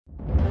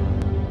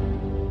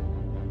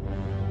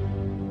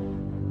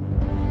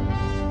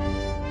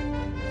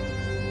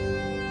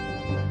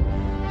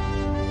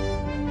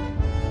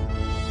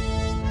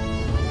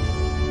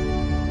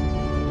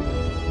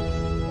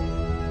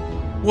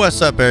What's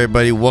up,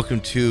 everybody? Welcome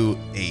to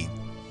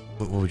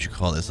what would you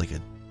call this? Like a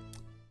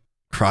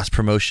cross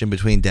promotion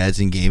between Dads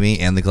and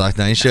Gaming and the Glock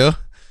 9 show?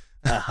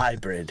 A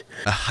hybrid.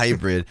 A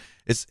hybrid.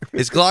 It's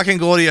Glock and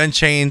Goldie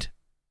Unchained.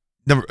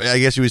 I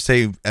guess you would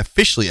say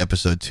officially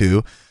episode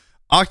 2.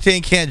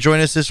 Octane can't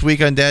join us this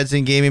week on Dads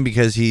and Gaming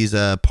because he's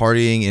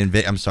partying in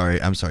I'm sorry.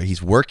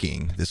 He's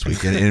working this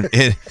weekend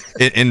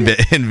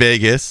in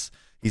Vegas.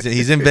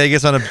 He's in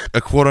Vegas on a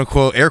quote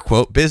unquote air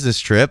quote business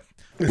trip.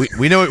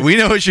 We know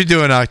what you're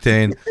doing,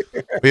 Octane.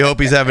 We hope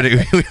he's having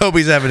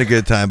a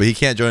good time, but he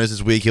can't join us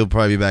this week. He'll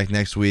probably be back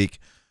next week,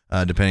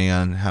 depending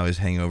on how his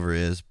hangover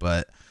is.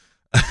 But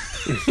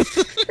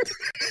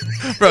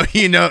bro,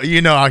 you know,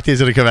 Octane's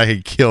gonna come back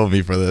and kill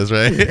me for this,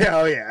 right?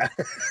 Oh yeah.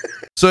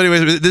 So,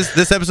 anyways,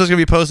 this episode's gonna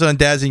be posted on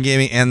Dads and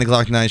Gaming and the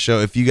Glock 9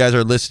 show. If you guys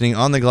are listening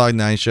on the Glock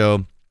 9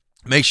 show,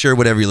 make sure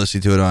whatever you're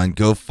listening to it on,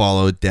 go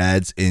follow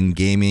Dads in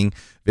Gaming.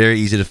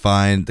 Very easy to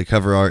find. The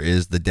cover art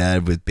is the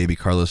dad with baby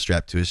Carlos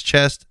strapped to his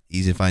chest.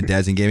 Easy to find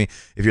Dads in Gaming.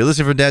 If you're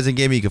listening for Dads in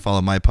Gaming, you can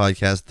follow my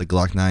podcast, The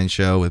Glock 9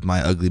 Show, with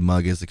my ugly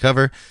mug as the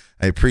cover.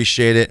 I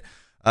appreciate it.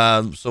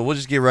 So we'll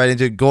just get right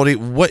into it. Goldie,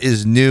 what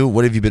is new?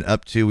 What have you been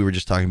up to? We were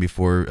just talking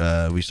before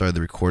we started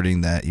the recording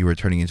that you were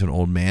turning into an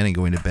old man and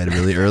going to bed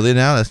really early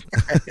now.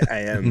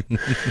 I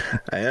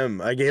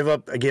am. I gave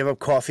up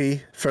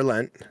coffee for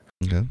Lent.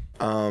 Okay.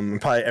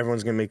 Probably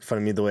everyone's gonna make fun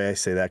of me the way I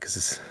say that because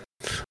it's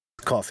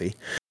coffee.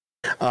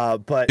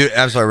 But dude,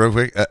 I'm sorry, real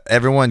quick.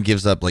 Everyone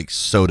gives up like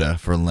soda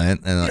for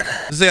Lent, and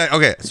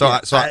okay.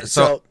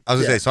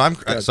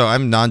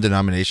 I'm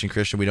non-denomination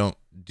Christian. We don't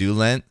do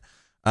Lent.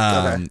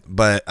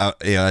 But I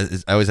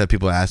always have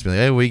people ask me like,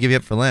 "Hey, what do you give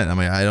up for Lent?" I'm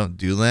like, "I don't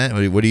do Lent.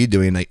 What are you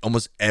doing?" Like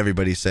almost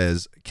everybody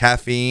says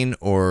caffeine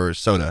or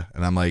soda,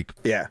 and I'm like,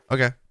 "Yeah,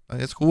 okay,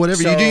 it's cool.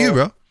 Whatever you do, you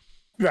bro."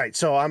 Right.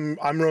 So I'm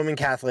Roman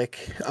Catholic,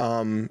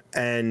 and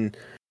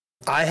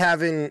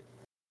I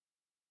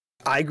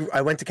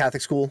went to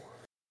Catholic school.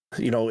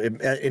 You know,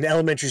 in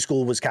elementary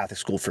school was Catholic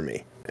school for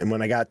me. And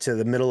when I got to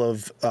the middle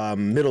of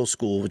middle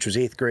school, which was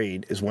 8th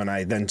grade, is when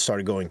I then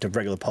started going to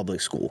regular public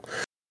school.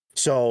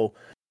 So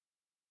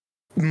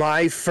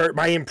my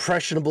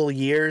impressionable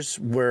years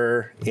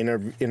were in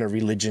a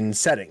religion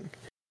setting.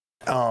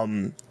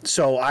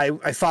 So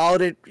I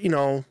followed it, you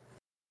know,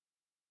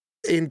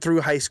 in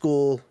through high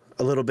school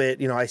a little bit.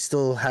 You know, I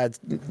still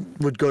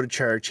would go to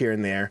church here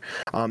and there.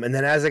 And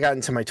then as I got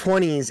into my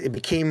 20s, it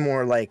became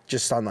more like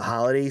just on the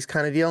holidays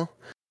kind of deal.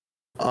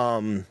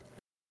 And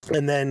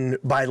then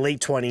by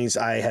late 20s,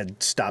 I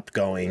had stopped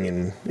going,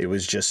 and it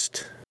was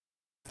just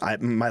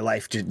my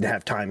life didn't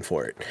have time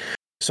for it.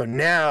 So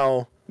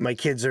now my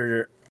kids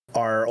are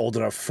old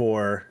enough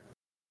for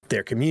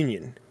their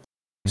communion.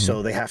 Mm-hmm.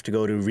 So they have to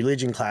go to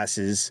religion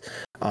classes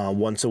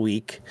once a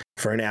week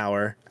for an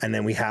hour, and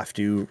then we have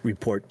to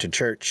report to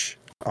church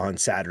on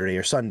Saturday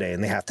or Sunday,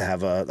 and they have to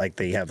have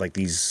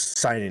these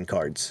sign-in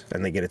cards,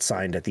 and they get it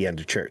signed at the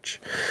end of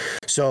church.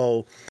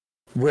 So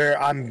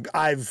where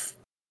I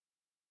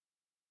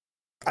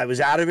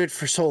was out of it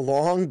for so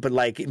long, but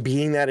like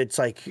being that it's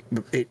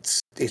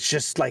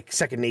just like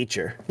second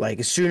nature. Like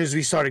as soon as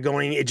we started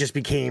going, it just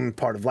became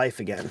part of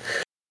life again.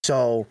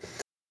 So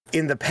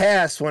in the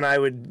past, when I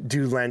would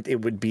do Lent,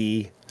 it would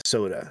be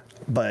soda.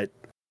 But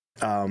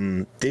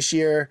this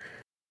year,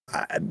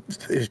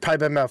 it's probably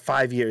been about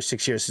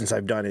 6 years since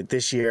I've done it.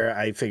 This year,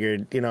 I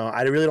figured, you know,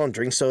 I really don't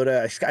drink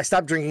soda. I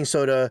stopped drinking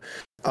soda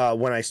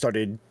when I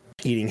started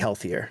eating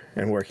healthier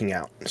and working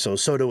out. So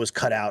soda was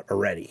cut out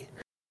already.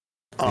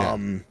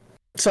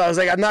 So I was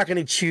like, I'm not going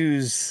to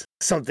choose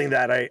something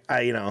that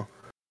I you know,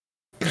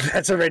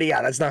 that's already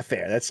out. That's not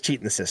fair. That's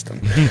cheating the system.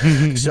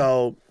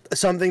 So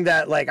something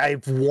that like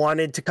I've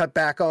wanted to cut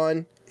back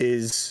on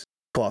is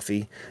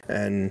coffee,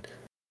 and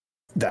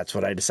that's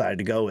what I decided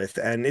to go with.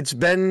 And it's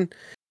better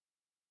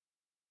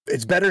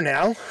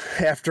now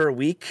after a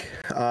week.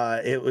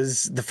 It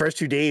was the first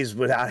 2 days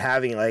without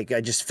having, like, I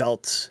just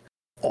felt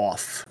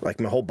off. Like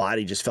my whole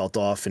body just felt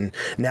off. And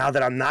now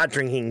that I'm not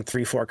drinking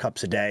 3-4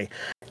 cups a day,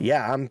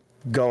 yeah, I'm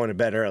going to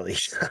bed early.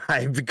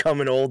 I've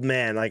become an old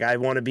man. Like I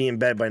want to be in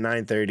bed by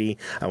 9:30.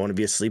 I want to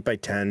be asleep by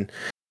 10.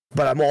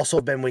 But I'm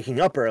also been waking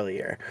up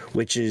earlier,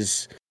 which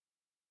is,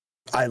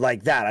 I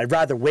like that. I'd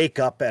rather wake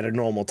up at a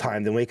normal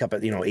time than wake up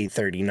at,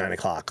 8:30, 9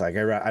 o'clock. Like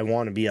I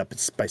want to be up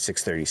by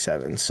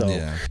 6:37. So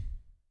yeah.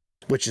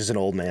 Which is an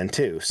old man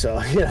too. So,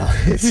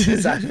 it's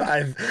just,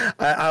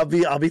 I'll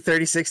be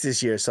 36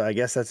 this year. So I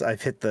guess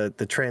I've hit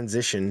the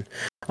transition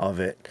of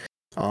it.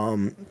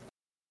 And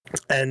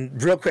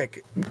real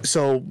quick,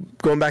 so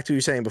going back to what you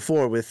were saying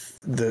before with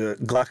the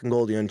Glock and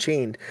Goldie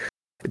Unchained,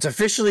 it's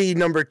officially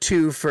number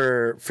 2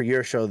 for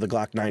your show, the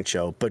Glock 9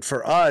 show. But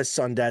for us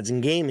on Dads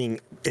and Gaming,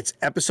 it's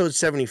episode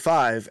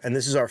 75, and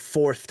this is our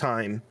 4th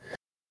time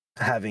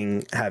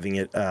having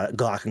it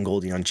Glock and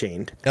Goldie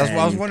Unchained.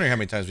 I was wondering how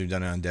many times we've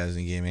done it on Dads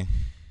and Gaming.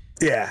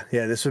 Yeah,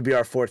 this would be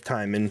our 4th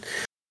time, and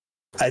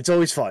it's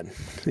always fun.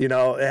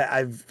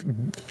 I've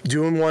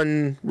doing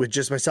one with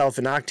just myself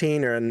and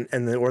Octane,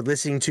 or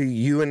listening to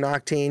you and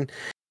Octane.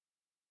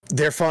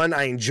 They're fun.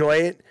 I enjoy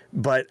it,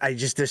 but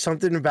there's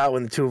something about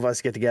when the two of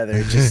us get together.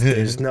 It just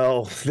there's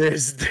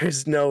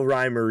no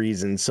rhyme or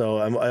reason. So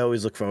I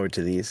always look forward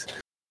to these.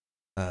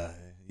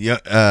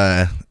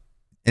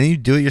 Any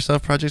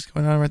do-it-yourself projects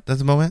going on at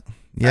the moment?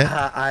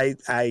 Yeah.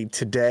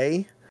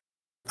 Today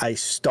I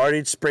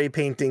started spray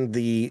painting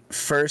the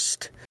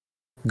first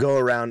go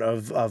around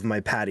of my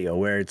patio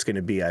where it's going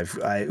to be.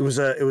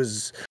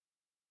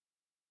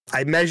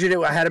 I measured it.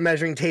 I had a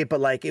measuring tape, but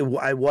like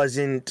I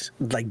wasn't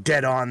like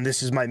dead on.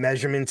 This is my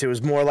measurements. It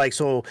was more like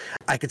so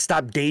I could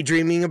stop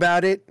daydreaming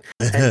about it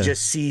and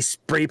just see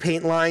spray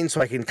paint lines, so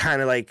I can kind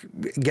of like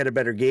get a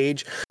better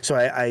gauge. So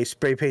I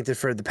spray painted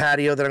for the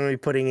patio that I'm going to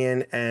be putting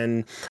in,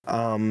 and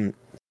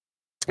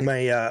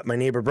my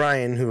neighbor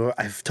Brian, who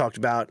I've talked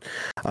about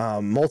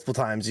multiple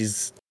times,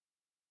 he's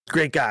a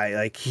great guy.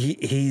 Like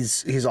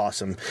he's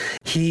awesome.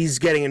 He's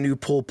getting a new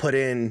pool put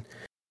in.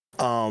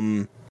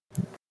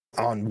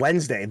 On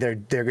Wednesday, they're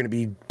going to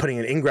be putting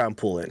an in-ground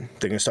pool in.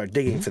 They're going to start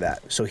digging for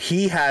that. So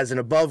he has an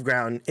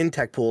above-ground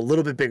Intech pool, a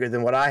little bit bigger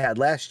than what I had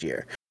last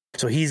year.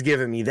 So he's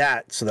giving me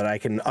that so that I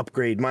can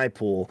upgrade my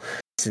pool,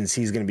 since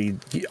he's going to be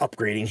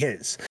upgrading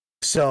his.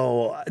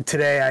 So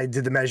today I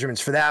did the measurements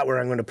for that, where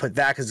I'm going to put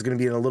that because it's going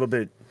to be in a little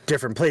bit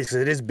different place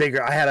because it is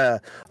bigger. I had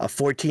a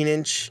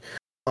 14-inch,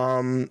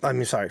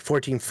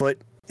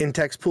 14-foot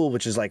Intex pool,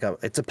 which is like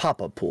it's a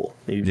pop-up pool.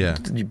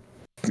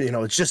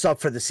 It's just up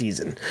for the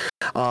season.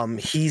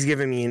 He's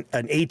giving me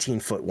an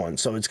 18-foot one,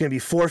 so it's going to be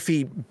 4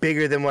 feet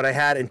bigger than what I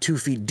had and 2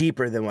 feet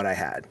deeper than what I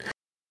had.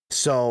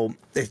 So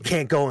it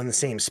can't go in the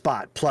same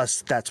spot.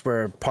 Plus, that's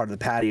where part of the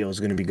patio is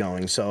going to be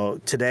going.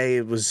 So today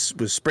it was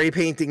spray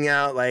painting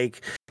out,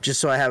 like just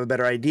so I have a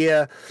better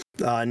idea.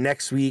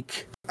 Next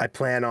week I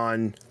plan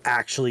on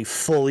actually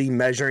fully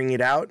measuring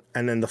it out,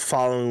 and then the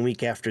following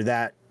week after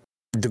that,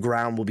 the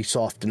ground will be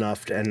soft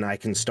enough, and I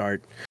could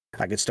start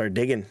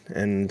digging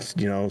and,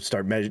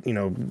 start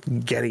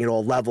getting it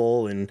all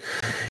level and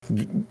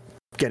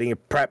getting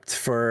it prepped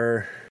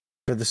for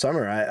the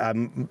summer.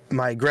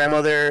 My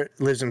grandmother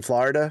lives in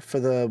Florida for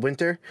the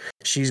winter.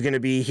 She's going to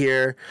be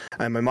here.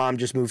 And my mom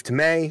just moved to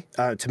Maine.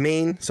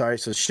 Sorry.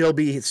 So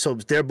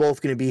they're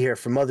both going to be here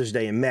for Mother's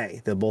Day in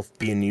May. They'll both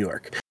be in New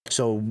York.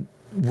 So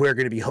we're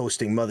going to be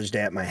hosting Mother's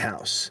Day at my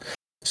house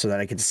so that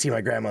I get to see my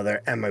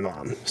grandmother and my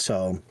mom.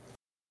 So,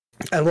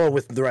 along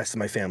with the rest of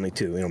my family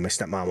too. My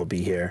stepmom will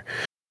be here.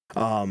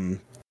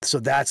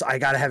 So I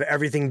got to have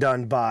everything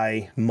done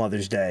by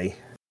Mother's Day,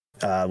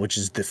 which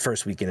is the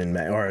first weekend in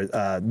May, or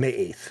May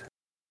 8th.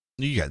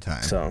 You got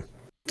time. So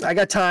I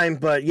got time,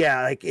 but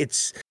yeah, like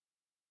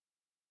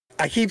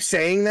I keep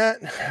saying that,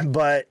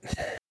 but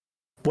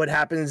what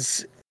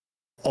happens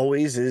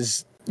always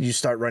is you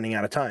start running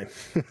out of time.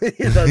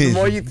 The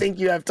more you think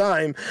you have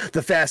time,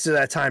 the faster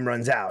that time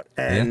runs out.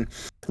 And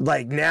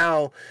like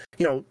now,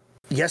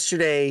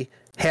 yesterday,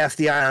 half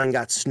the island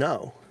got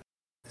snow.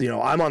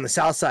 I'm on the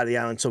south side of the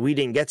island, so we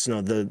didn't get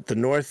snow. The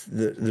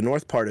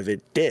north part of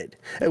it did.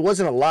 It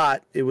wasn't a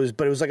lot. But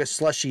it was like a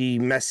slushy,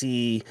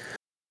 messy,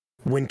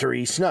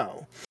 wintry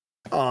snow.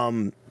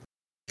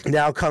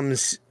 Now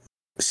comes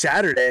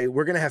Saturday,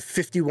 we're gonna have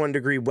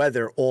 51-degree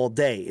weather all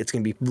day. It's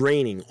gonna be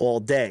raining all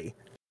day.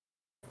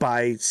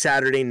 By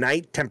Saturday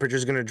night,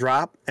 temperature's gonna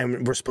drop,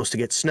 and we're supposed to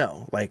get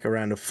snow, like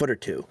around a foot or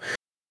two.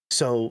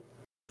 So,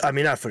 I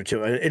mean, not a foot or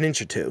two, an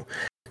inch or two.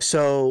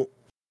 So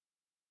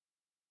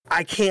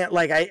I can't,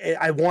 like,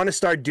 I want to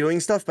start doing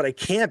stuff, but I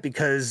can't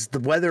because the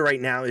weather right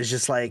now is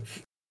just like,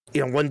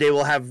 one day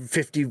we'll have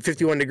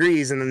 51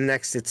 degrees and then the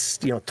next it's,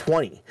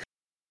 20.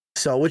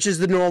 So, which is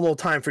the normal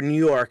time for New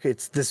York.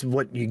 This is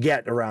what you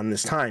get around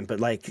this time. But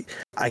like,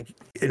 I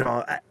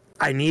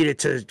need it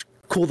to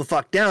cool the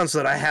fuck down so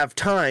that I have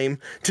time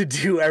to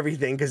do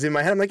everything. Because in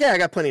my head, I'm like, yeah, I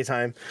got plenty of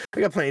time.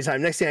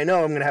 Next thing I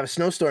know, I'm going to have a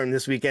snowstorm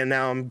this weekend.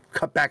 Now I'm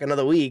cut back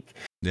another week.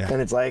 Yeah. And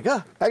it's like,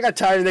 I got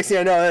tired. The next thing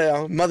I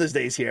know, Mother's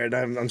Day's here and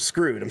I'm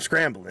screwed. I'm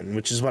scrambling,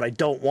 which is what I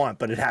don't want,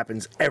 but it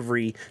happens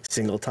every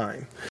single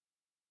time.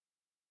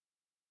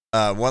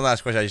 One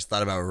last question I just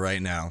thought about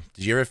right now.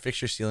 Did you ever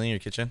fix your ceiling in your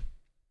kitchen?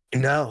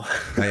 No.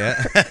 Not yet?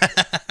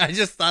 I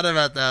just thought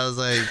about that. I was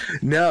like,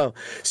 no.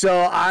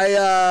 So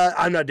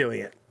I'm not doing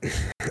it.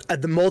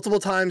 The multiple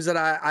times that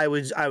I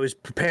was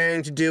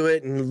preparing to do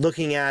it and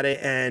looking at it,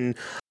 and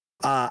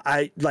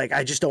I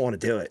just don't want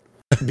to do it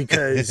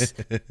because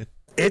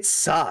it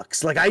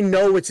sucks. Like, I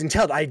know what's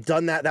entailed. I've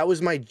done that. That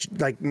was my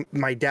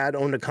dad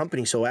owned a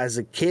company. So as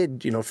a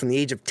kid, from the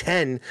age of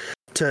 10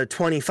 to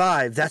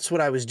 25, that's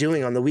what I was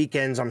doing on the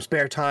weekends, on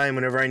spare time,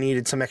 whenever I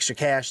needed some extra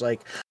cash. Like,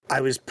 I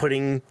was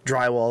putting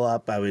drywall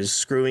up, I was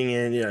screwing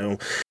in,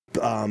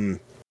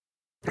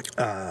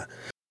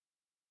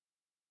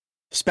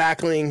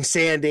 spackling,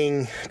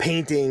 sanding,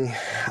 painting.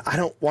 I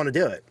don't want to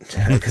do it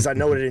because I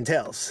know what it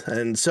entails.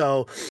 And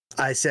so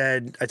I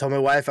told my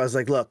wife, I was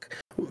like, look,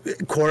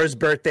 Cora's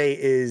birthday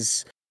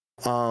is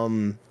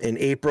in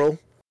April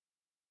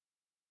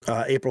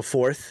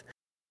 4th.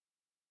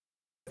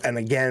 And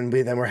again,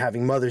 we're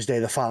having Mother's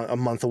Day a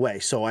month away.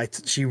 So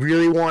she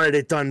really wanted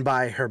it done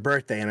by her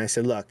birthday. And I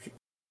said, look,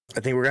 I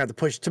think we're going to have to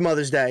push it to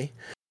Mother's Day.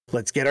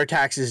 let's get our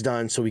taxes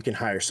done so we can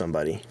hire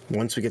somebody.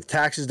 Once we get the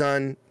taxes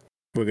done,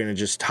 we're going to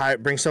just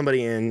bring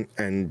somebody in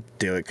and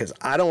do it because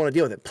I don't want to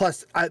deal with it.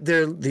 Plus,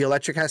 the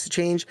electric has to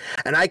change.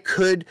 And I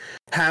could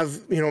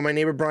have, my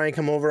neighbor Brian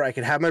come over. I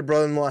could have my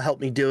brother-in-law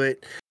help me do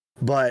it.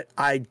 But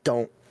I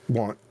don't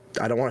want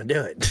to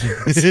do it.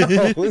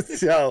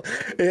 so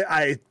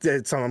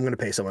I'm going to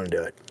pay someone to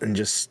do it and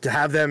just to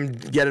have them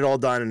get it all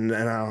done. And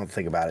I don't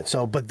think about it.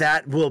 So, but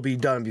that will be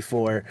done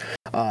before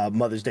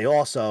Mother's Day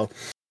also.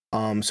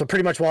 So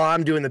pretty much while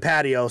I'm doing the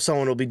patio,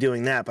 someone will be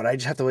doing that, but I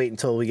just have to wait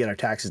until we get our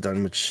taxes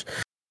done, which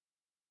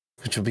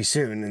will be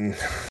soon. And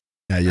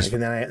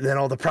then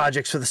all the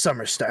projects for the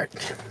summer start.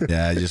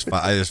 Yeah, I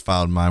just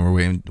filed mine. We're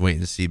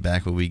waiting to see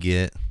back what we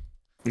get.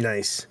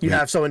 Nice. You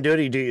have someone do it,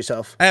 or you do it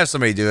yourself? I have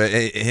somebody do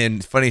it.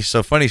 And funny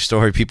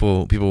story.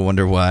 People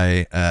wonder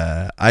why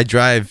I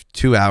drive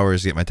 2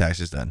 hours to get my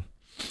taxes done.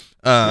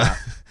 Well,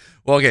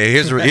 okay.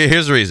 Here's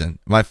the reason.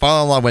 My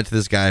father-in-law went to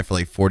this guy for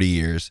like 40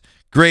 years.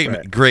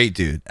 Great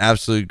dude.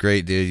 Absolute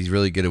great dude. He's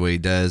really good at what he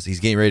does. He's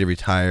getting ready to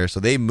retire. So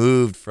they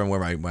moved from where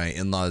my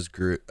in-laws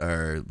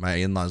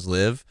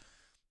live,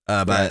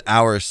 about an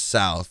hour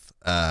south.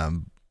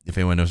 If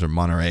anyone knows where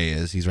Monterey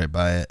is, he's right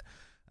by it.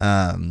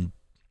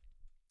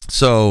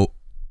 So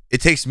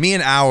it takes me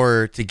an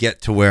hour to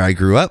get to where I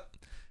grew up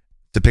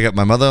to pick up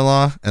my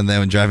mother-in-law, and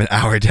then drive an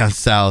hour down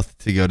south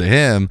to go to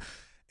him.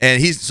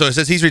 And it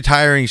says he's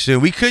retiring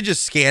soon. We could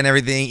just scan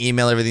everything,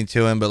 email everything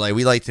to him, but like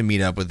we like to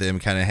meet up with him,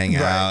 kind of hang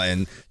out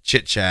and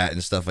chit chat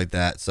and stuff like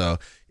that. So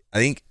I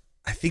think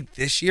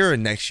this year or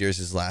next year is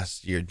his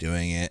last year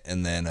doing it.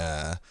 And then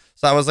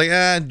so I was like,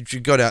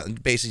 go down,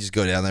 basically just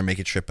go down there, make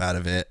a trip out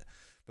of it.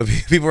 But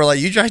people were like,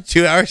 you drive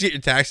 2 hours to get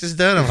your taxes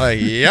done? I'm like,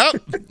 yep.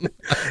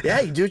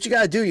 Yeah, you do what you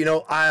gotta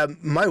do.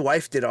 My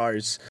wife did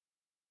ours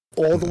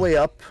all the way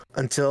up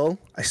until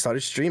I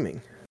started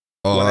streaming.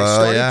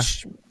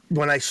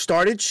 When I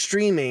started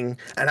streaming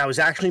and I was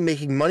actually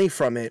making money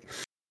from it,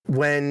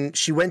 when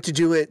she went to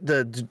do it,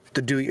 the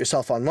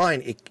do-it-yourself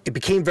online, it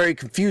became very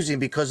confusing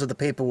because of the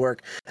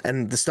paperwork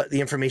and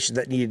the information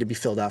that needed to be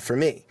filled out for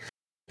me.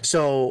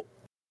 So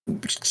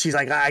she's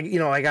like, I'm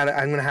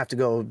gonna have to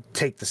go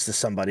take this to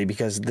somebody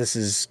because this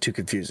is too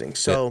confusing.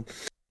 So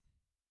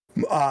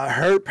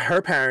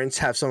her parents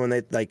have someone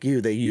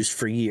they used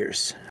for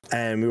years,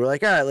 and we were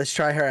like, all right, let's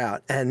try her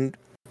out, and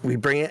we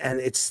bring it, and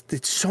it's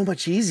so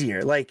much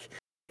easier. Like,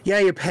 yeah,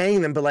 you're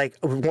paying them, but like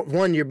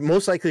one, you're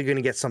most likely going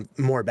to get some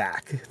more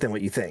back than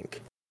what you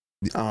think,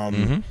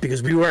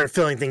 because we weren't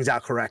filling things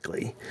out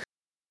correctly.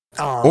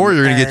 Or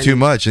you're going to get too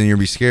much and you'll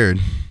be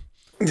scared.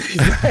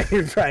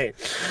 right.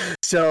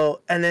 So,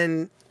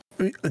 and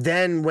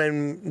then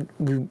when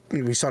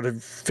we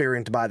started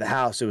figuring to buy the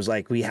house, it was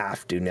like, we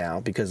have to now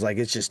because like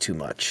it's just too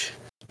much,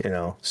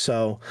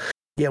 So,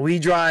 yeah, we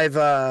drive.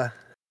 I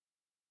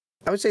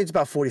would say it's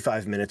about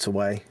 45 minutes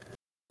away.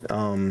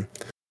 But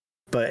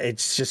it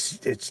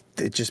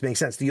just makes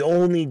sense. The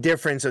only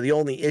difference or the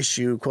only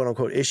issue, quote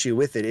unquote, issue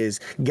with it is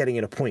getting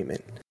an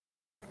appointment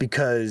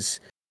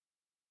because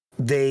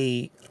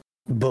they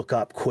book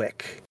up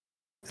quick.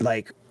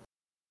 Like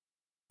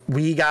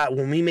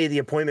when we made the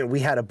appointment, we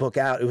had to book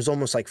out. It was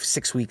almost like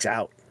 6 weeks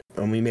out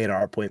when we made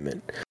our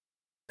appointment,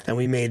 and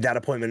we made that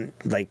appointment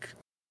like,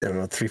 I don't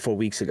know, 3-4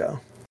 weeks ago.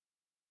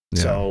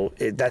 Yeah. So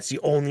that's the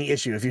only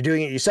issue. If you're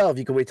doing it yourself,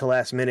 you can wait till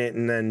last minute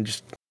and then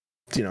just,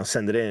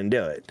 send it in and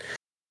do it.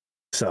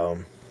 So,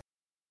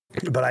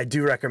 but I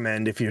do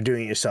recommend if you're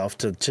doing it yourself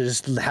to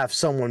just have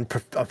someone,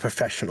 a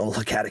professional,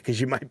 look at it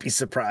because you might be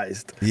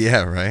surprised.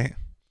 Yeah, right.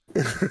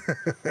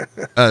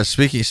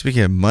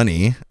 Speaking of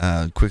money,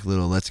 quick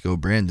little let's go,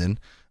 Brandon.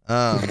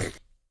 So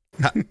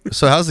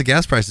how's the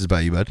gas prices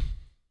by you, bud?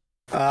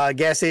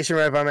 Gas station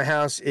right by my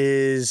house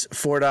is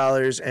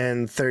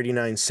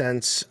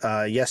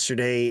 $4.39.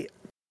 Yesterday,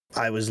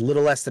 I was a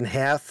little less than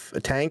half a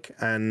tank,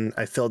 and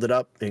I filled it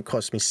up, and it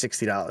cost me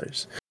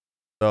 $60.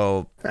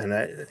 So and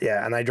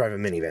I drive a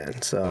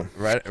minivan. So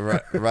right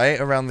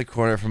around the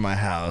corner from my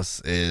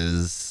house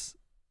is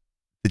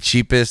the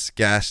cheapest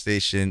gas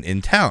station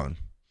in town.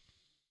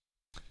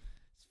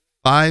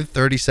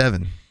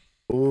 $5.37.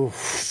 Ooh.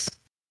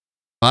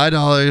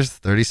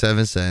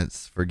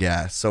 $5.37 for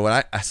gas. So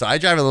I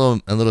drive a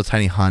little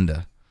tiny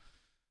Honda,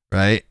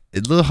 right? A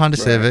little Honda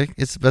Civic.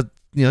 It's about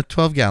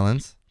 12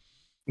 gallons.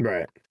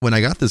 Right. When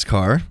I got this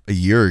car a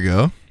year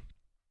ago,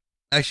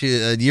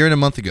 actually a year and a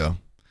month ago,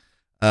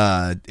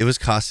 it was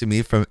costing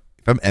me from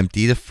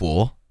empty to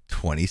full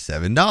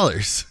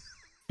 $27.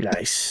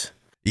 Nice.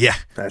 Yeah,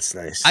 that's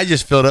nice. I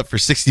just filled up for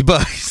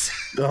 $60.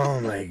 Oh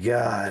my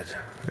god.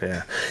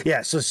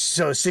 Yeah. So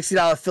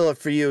 $60 fill up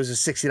for you is a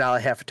 $60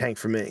 half a tank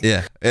for me.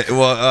 Yeah.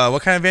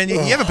 What kind of van you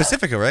have? A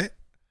Pacifica, right?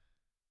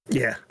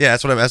 Yeah. Yeah,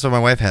 that's what my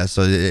wife has.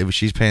 So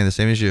she's paying the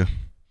same as you.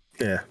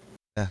 Yeah.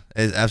 Yeah,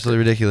 it's absolutely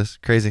ridiculous,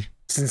 crazy.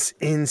 It's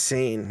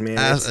insane,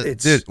 man.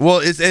 It's dude. Well,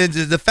 it's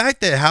the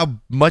fact that how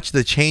much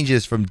the change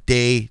is from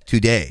day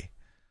to day.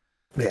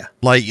 Yeah.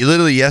 Like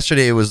literally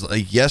yesterday, it was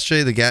like the gas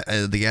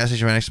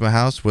station right next to my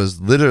house was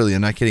literally,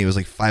 I'm not kidding, it was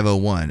like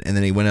 5.01, and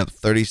then it went up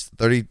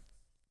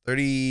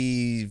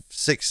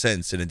 36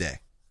 cents in a day.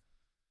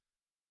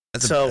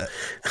 So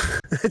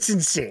it's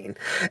insane.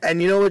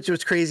 And you know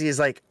what's crazy is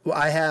like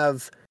I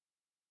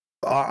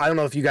don't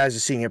know if you guys are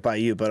seeing it by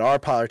you, but our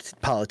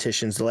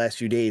politicians the last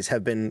few days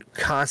have been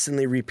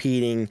constantly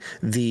repeating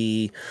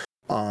the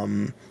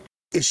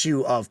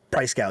issue of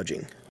price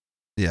gouging.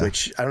 Yeah.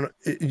 Which I don't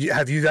know.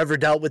 Have you ever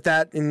dealt with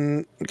that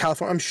in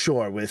California? I'm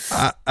sure with.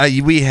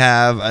 We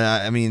have.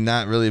 I mean,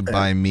 not really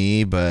by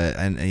me, but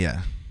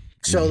yeah.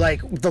 So,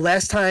 like, the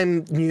last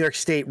time New York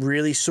State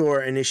really saw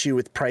an issue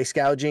with price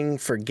gouging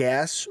for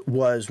gas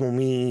was when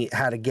we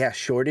had a gas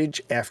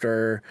shortage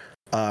after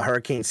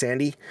Hurricane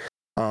Sandy,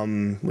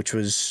 which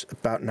was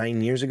about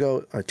 9 years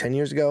ago or 10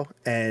 years ago.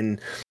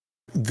 And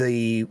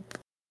the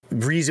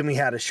reason we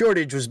had a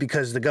shortage was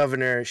because the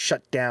governor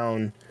shut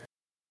down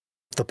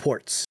the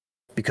ports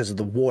because of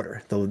the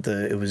water.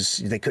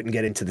 They couldn't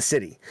get into the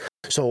city.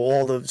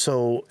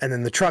 And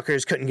then the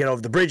truckers couldn't get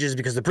over the bridges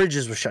because the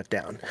bridges were shut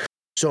down.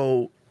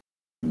 So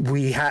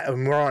we're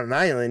on an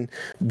island,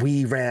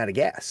 we ran out of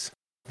gas.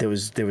 There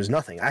was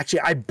nothing. Actually,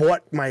 I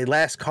bought my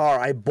last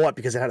car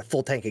because it had a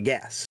full tank of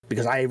gas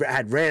because I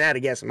had ran out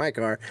of gas in my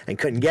car and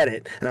couldn't get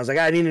it. And I was like,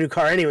 I need a new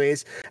car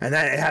anyways. And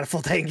then it had a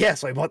full tank of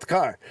gas, so I bought the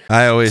car.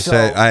 I always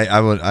say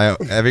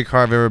every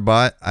car I've ever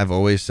bought, I've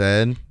always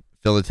said,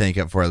 fill the tank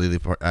up before I leave the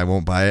park. I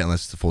won't buy it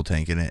unless it's a full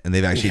tank in it. And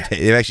they've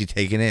actually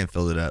taken it and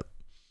filled it up.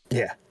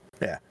 Yeah.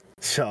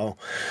 So,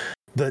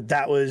 but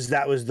that was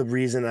the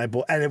reason I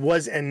bought,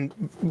 and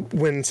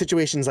when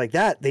situations like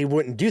that, they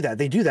wouldn't do that.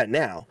 They do that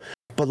now.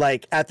 But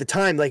like at the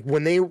time, like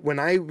when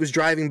I was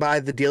driving by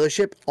the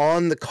dealership,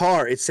 on the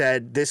car it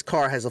said this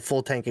car has a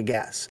full tank of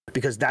gas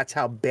because that's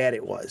how bad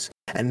it was.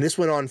 And this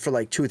went on for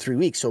like 2 or 3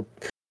 weeks. So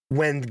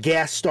when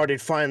gas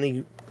started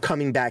finally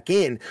coming back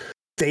in,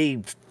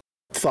 they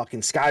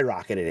fucking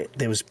skyrocketed it.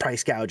 There was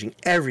price gouging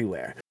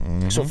everywhere.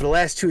 Mm-hmm. So for the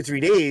last 2 or 3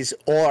 days,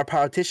 all our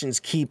politicians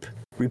keep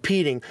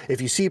repeating,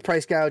 if you see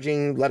price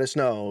gouging, let us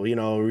know,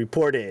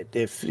 report it.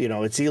 If,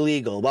 it's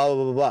illegal, blah,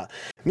 blah, blah, blah.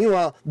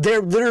 Meanwhile,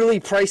 they're literally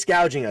price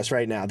gouging us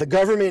right now. The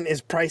government is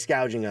price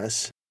gouging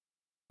us.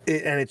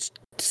 And this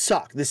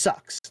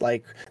sucks.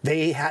 Like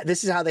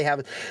this is how they have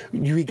it.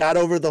 We got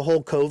over the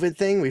whole COVID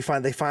thing.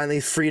 They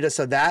finally freed us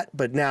of that.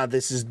 But now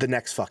this is the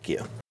next fuck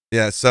you.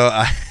 Yeah. So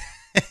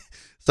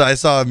I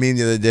saw a meme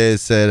the other day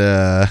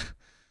that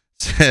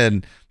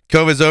said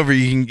COVID's over.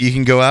 You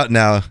can go out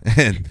now.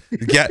 And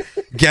the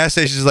gas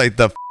station's like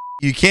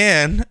you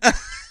can.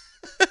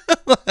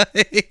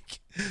 Like,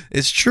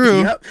 it's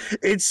true. Yep.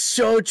 It's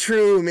so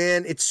true,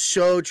 man. It's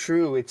so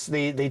true. It's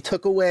they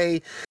took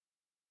away.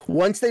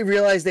 Once they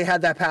realized they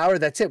had that power,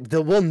 that's it.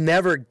 We'll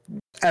never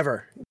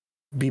ever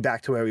be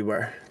back to where we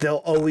were. There'll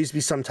always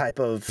be some type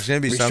of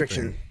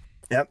restriction. Something.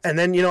 Yep. And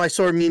then, I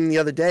saw a meme the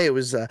other day. It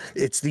was,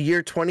 it's the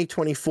year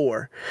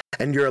 2024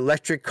 and your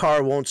electric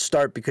car won't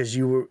start because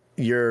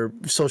your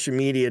social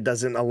media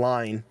doesn't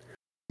align.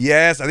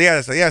 Yes.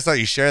 I saw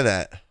you share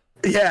that.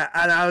 Yeah.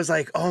 And I was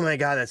like, oh my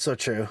God, that's so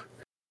true.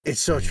 It's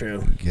so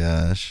true. Oh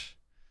gosh.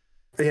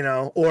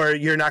 Or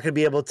you're not going to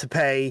be able to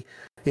pay,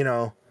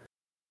 you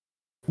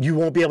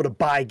won't be able to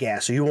buy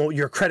gas, or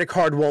your credit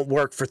card won't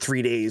work for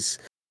 3 days.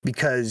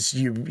 Because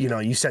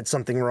you said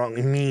something wrong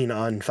and mean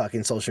on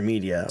fucking social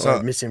media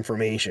or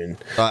misinformation.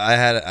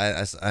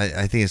 I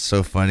think it's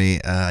so funny.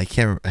 I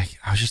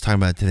was just talking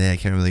about it today. I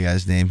can't remember the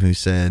guy's name who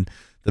said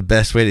the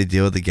best way to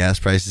deal with the gas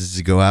prices is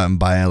to go out and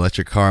buy an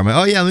electric car. I'm like,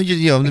 oh yeah, let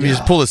me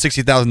just pull the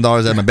 $60,000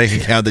 out of my bank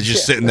account that's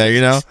just sitting there.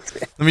 Let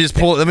me just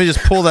pull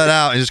that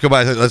out and just go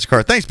buy an electric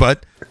car. Thanks, bud.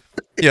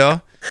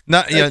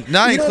 Not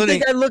including. Don't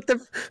think I looked at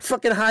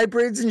fucking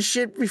hybrids and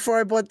shit before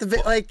I bought the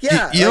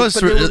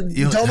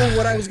double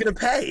what I was gonna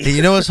pay.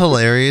 You know what's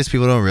hilarious?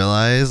 People don't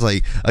realize.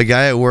 Like a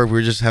guy at work, we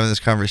were just having this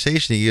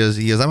conversation. He goes,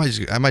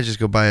 I might just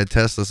go buy a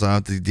Tesla, so I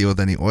don't have to deal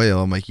with any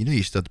oil. I'm like,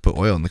 you still have to put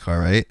oil in the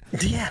car, right?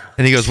 Yeah.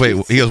 And he goes,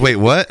 wait,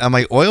 what? I'm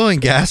like, oil and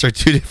gas are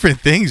two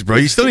different things, bro.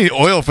 You still need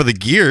oil for the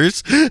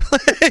gears.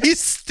 He's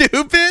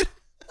stupid.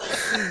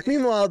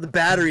 Meanwhile, the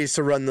batteries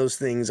to run those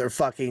things are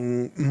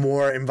fucking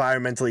more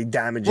environmentally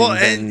damaging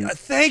than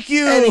thank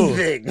you.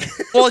 Anything.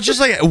 Well, just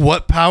like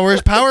what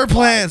powers power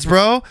plants,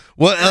 bro?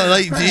 What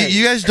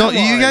you guys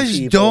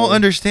don't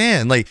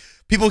understand. Like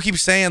people keep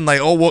saying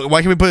like, oh, well,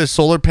 why can't we put a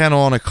solar panel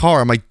on a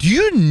car? I'm like, do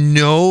you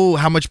know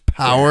how much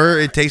power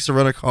it takes to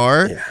run a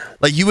car? Yeah.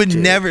 Like you would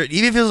never,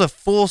 even if it was a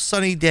full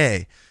sunny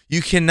day.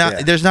 You cannot.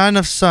 Yeah. There's not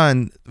enough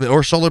sun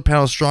or solar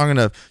panels strong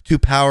enough to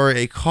power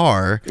a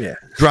car. Yeah,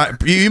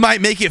 you might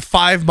make it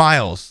 5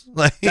 miles.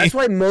 Like that's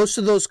why most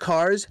of those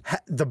cars,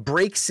 the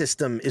brake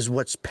system is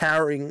what's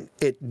powering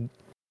it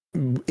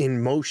in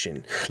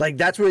motion. Like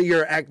that's where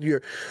you're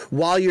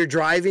while you're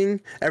driving.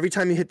 Every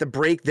time you hit the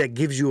brake, that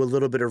gives you a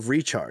little bit of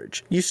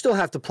recharge. You still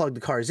have to plug the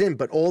cars in,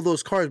 but all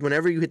those cars,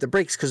 whenever you hit the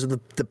brakes, because of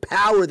the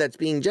power that's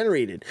being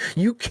generated,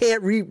 you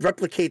can't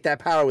replicate that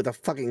power with a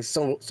fucking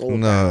solar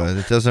No, panel.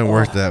 It doesn't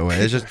work that way.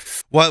 It's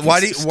just why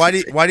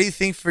do you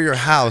think for your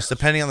house,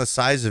 depending on the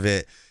size of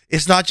it,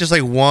 it's not just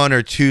like 1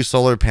 or 2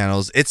 solar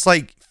panels. It's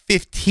like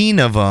 15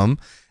 of them.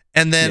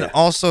 And then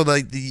also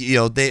like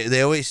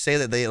they always say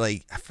that they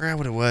like, I forgot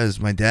what it was.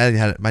 My dad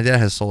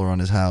has solar on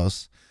his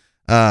house.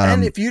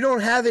 And if you don't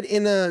have it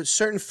in a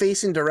certain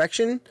facing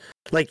direction,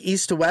 like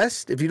east to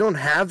west, if you don't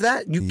have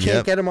that, you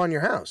can't get them on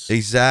your house.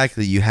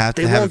 Exactly. You have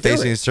to have it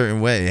facing a certain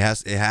way. It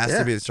has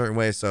to be a certain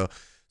way. So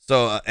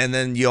and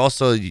then you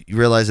also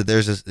realize that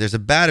there's a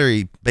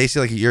battery.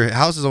 Basically, like your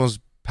house is almost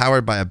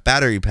powered by a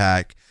battery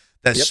pack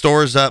that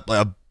stores up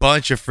like a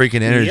bunch of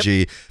freaking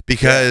energy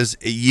because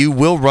you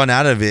will run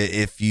out of it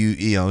if you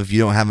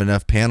don't have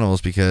enough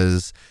panels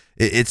because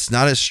it's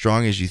not as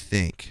strong as you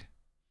think.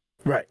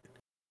 Right.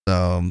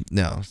 So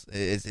no,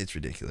 it's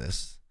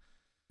ridiculous.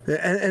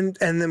 And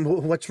then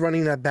what's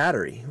running that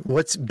battery?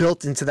 What's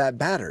built into that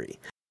battery?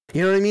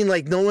 You know what I mean?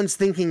 Like no one's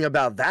thinking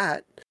about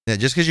that. Yeah,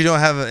 just because you don't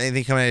have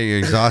anything coming out of your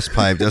exhaust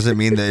pipe doesn't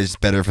mean that it's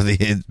better for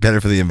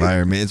the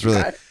environment. It's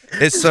really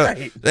it's so.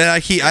 Right. And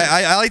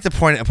I like to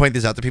point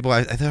this out to people.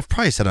 I've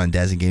probably said it on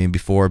Dads and Gaming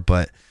before,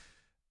 but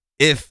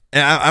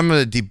I'm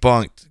going to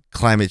debunk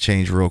climate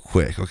change real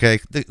quick, okay?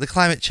 The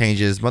climate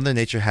changes. Mother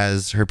Nature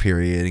has her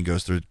period and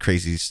goes through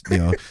crazy,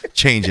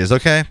 changes,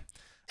 okay?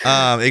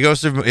 They go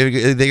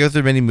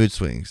through many mood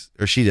swings,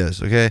 or she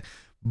does, okay?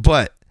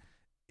 But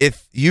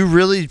if you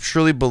really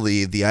truly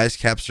believe the ice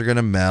caps are going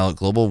to melt,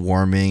 global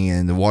warming,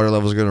 and the water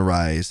levels are going to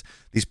rise,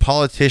 these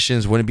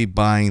politicians wouldn't be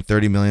buying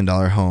 $30 million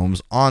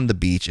homes on the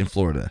beach in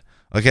Florida,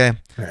 okay?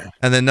 Right.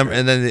 And then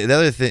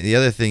the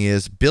other thing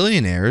is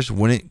billionaires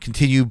wouldn't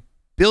continue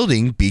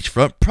building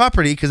beachfront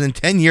property because in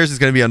 10 years it's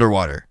going to be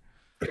underwater.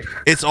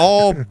 It's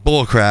all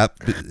bullcrap,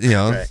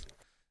 Right.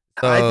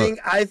 So,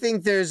 I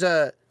think there's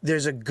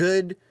a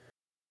good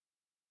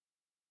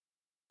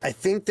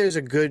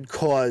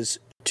cause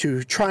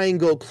to try and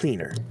go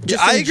cleaner.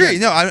 I agree.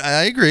 No,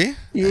 I agree.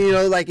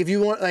 Like if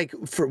you want, like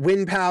for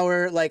wind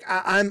power, like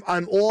I'm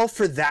all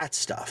for that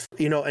stuff,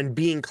 and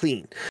being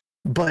clean.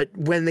 But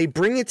when they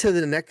bring it to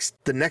the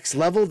next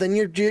level, then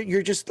you're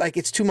just like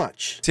it's too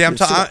much. See, I'm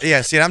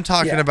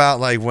talking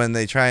about like when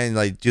they try and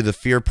like do the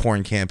fear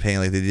porn campaign,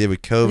 like they did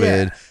with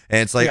COVID,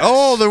 and it's like,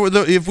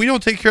 if we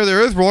don't take care of the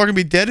earth, we're all gonna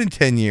be dead in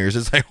 10 years.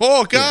 It's like,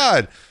 oh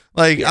god,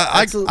 like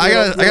I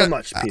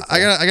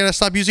gotta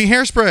stop using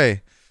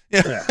hairspray.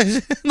 Yeah.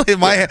 Like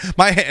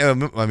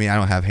I mean, I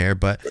don't have hair,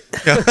 but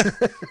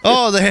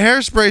oh, the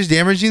hairspray is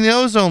damaging the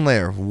ozone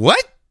layer.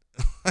 What?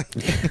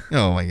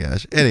 Oh my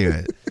gosh.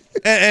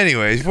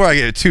 Anyways, before I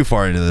get too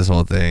far into this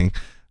whole thing,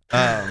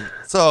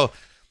 so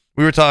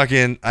we were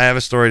talking. I have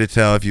a story to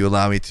tell if you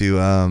allow me to.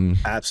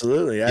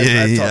 Absolutely,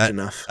 I've talked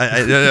enough.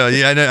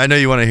 I know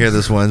you want to hear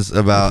this one's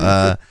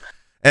about.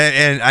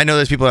 And I know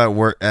there's people at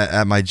work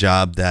at my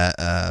job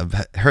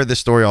that heard this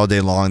story all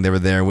day long. They were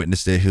there,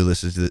 witnessed it, who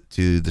listens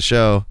to the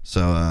show.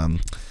 So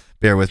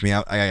bear with me.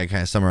 I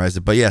kind of summarized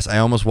it, but yes, I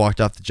almost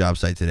walked off the job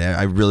site today.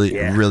 I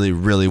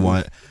really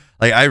want.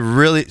 Like I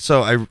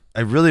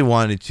really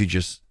wanted to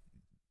just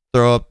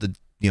throw up the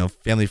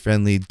family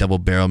friendly double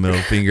barrel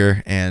middle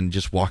finger and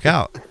just walk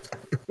out.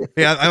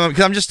 Because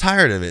I'm just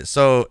tired of it.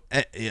 So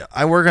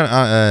I work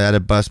at a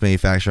bus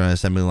manufacturer on an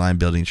assembly line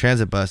building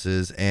transit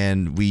buses,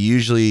 and we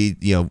usually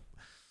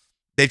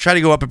they try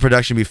to go up in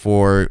production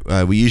before.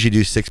 We usually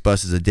do 6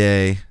 buses a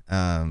day,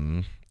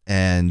 and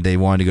they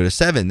wanted to go to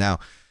 7. Now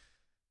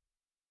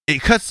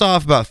it cuts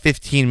off about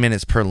 15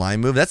 minutes per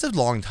line move. That's a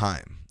long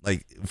time.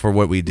 Like for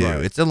what we do,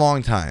 right. It's a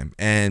long time,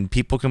 and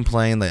people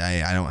complain like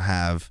I don't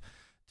have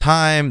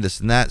time, this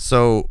and that.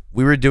 So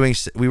we were doing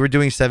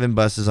 7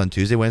 buses on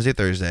Tuesday, Wednesday,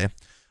 Thursday,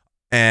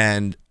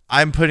 and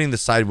I'm putting the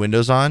side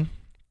windows on.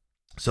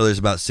 So there's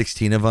about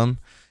 16 of them,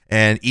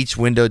 and each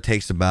window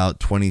takes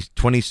about 20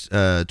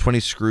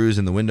 screws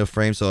in the window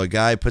frame. So a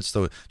guy puts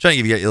trying to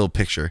give you a little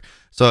picture.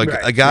 So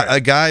a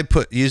guy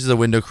uses a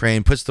window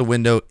crane, puts the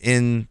window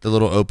in the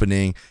little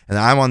opening, and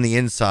I'm on the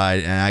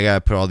inside, and I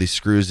gotta put all these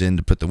screws in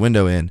to put the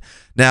window in.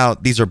 Now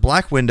these are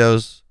black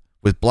windows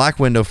with black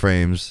window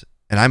frames,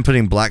 and I'm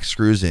putting black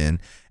screws in. And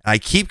I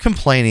keep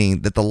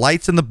complaining that the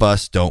lights in the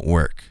bus don't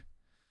work.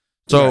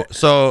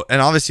 So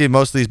and obviously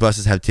most of these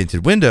buses have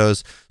tinted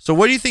windows. So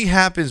what do you think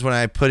happens when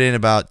I put in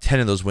about 10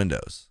 of those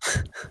windows?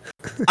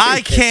 I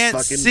can't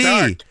see.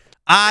 Dark.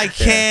 I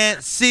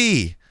can't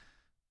see.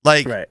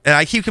 Like, and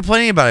I keep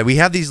complaining about it. We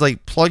have these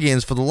like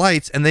plugins for the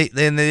lights, and they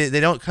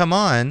don't come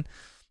on,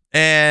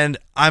 and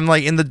I'm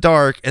like in the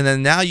dark. And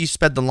then now you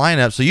sped the line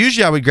up. So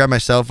usually I would grab my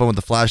cell phone with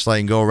the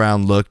flashlight and go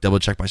around, look, double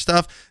check my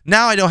stuff.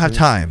 Now I don't have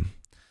time.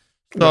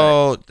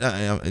 So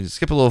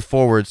skip a little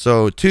forward.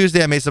 So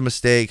Tuesday I made some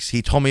mistakes.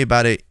 He told me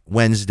about it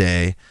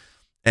Wednesday,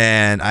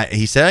 and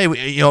he said, hey,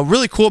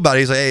 really cool about it.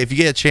 He's like, hey, if you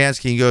get a chance,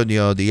 can you go?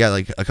 You got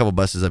like a couple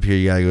buses up here.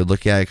 You gotta go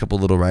look at a couple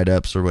little write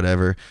ups or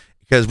whatever.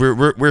 Because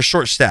we're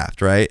short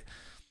staffed, right?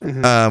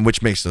 Mm-hmm.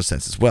 Which makes no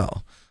sense as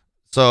well.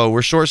 So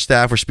we're short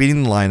staffed. We're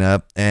speeding the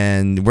lineup,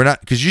 and we're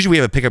not, because usually we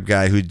have a pickup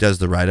guy who does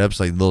the write ups,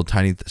 like little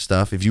tiny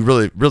stuff. If you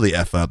really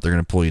f up, they're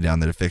gonna pull you down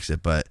there to fix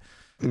it. But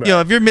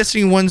if you're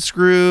missing one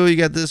screw, you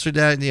got this or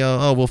that,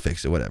 we'll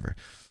fix it, whatever.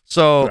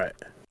 So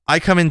I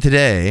come in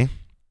today,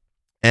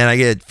 and I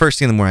get first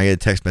thing in the morning. I get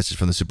a text message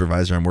from the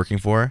supervisor I'm working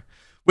for.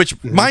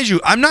 Which, mind you,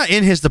 I'm not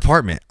in his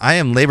department. I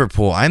am labor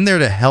pool. I'm there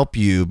to help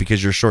you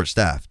because you're short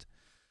staffed.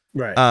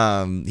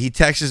 Right. He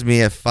texts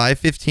me at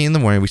 5:15 in the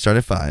morning. We start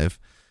at 5,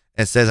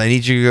 and says, "I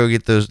need you to go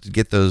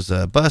get those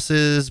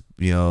buses,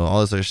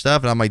 all this other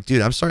stuff." And I'm like,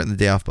 "Dude, I'm starting the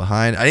day off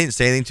behind." I didn't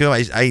say anything to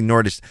him. I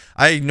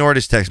ignored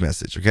his text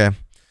message. Okay.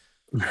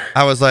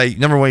 I was like,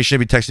 number one, you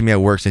shouldn't be texting me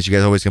at work since you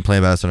guys always complain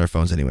about us on our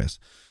phones, anyways.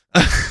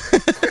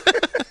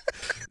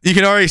 You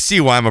can already see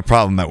why I'm a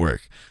problem at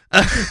work.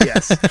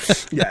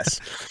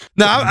 Yes.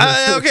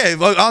 No, okay.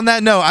 Well, on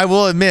that note, I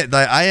will admit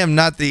that I am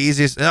not the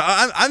easiest.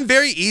 I'm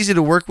very easy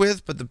to work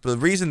with, but the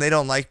reason they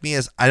don't like me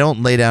is I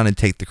don't lay down and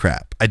take the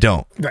crap. I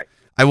don't. Right.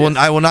 I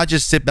will not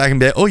just sit back and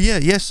be like, "Oh yeah,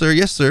 yes sir,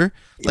 yes sir."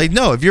 Yeah. Like,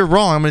 no, if you're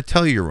wrong, I'm going to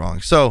tell you you're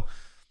wrong. So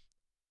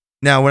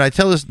now, when I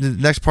tell the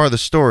next part of the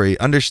story,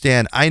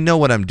 understand I know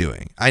what I'm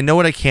doing. I know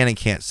what I can and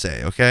can't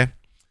say. Okay.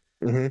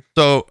 Mm-hmm.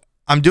 So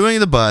I'm doing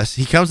the bus.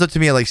 He comes up to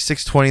me at like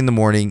 6:20 in the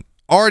morning.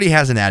 Already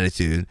has an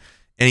attitude.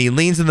 And he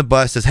leans in the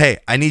bus, says, "Hey,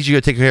 I need you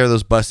to take care of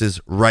those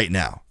buses right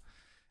now."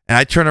 And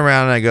I turn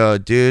around and I go,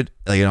 "Dude,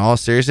 like in all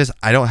seriousness,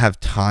 I don't have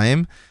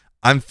time.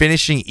 I'm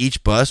finishing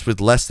each bus with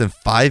less than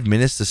 5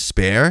 minutes to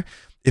spare.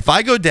 If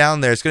I go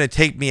down there, it's going to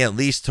take me at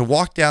least to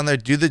walk down there,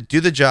 do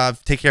the job,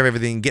 take care of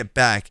everything, and get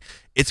back.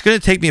 It's going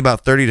to take me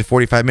about 30 to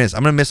 45 minutes.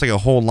 I'm going to miss like a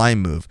whole line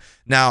move."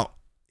 Now,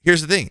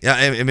 here's the thing.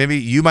 And maybe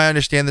you might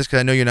understand this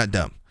because I know you're not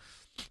dumb.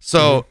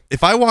 So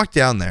if I walk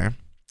down there,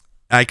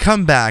 I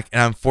come back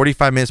and I'm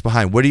 45 minutes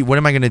behind. What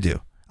am I going to do?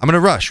 I'm going to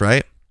rush,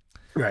 right?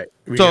 Right.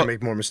 We're going to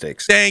make more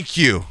mistakes. Thank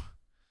you.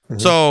 Mm-hmm.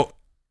 So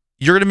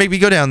you're going to make me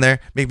go down there,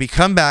 make me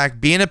come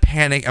back, be in a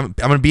panic. I'm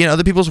going to be in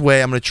other people's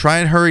way. I'm going to try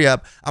and hurry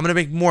up. I'm going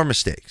to make more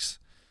mistakes.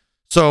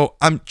 So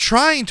I'm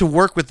trying to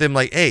work with them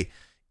like, hey,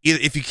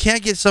 if you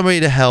can't get somebody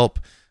to help,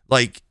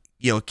 like,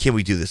 can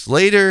we do this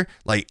later?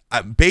 Like,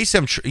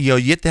 basically, you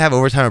have to have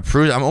overtime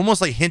approved. I'm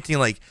almost like hinting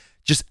like,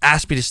 just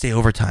ask me to stay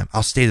overtime.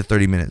 I'll stay the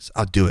 30 minutes.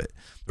 I'll do it.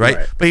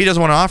 Right? But he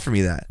doesn't want to offer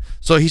me that.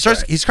 So he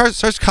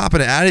starts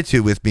copping an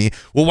attitude with me.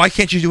 Well, why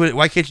can't you do it?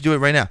 Why can't you do it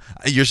right now?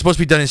 You're supposed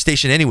to be done in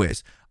station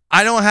anyways.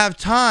 I don't have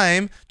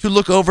time to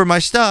look over my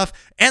stuff,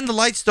 and the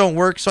lights don't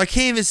work, so I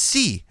can't even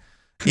see.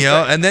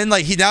 And then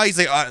like he's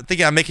like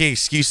thinking I'm making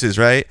excuses,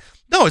 right?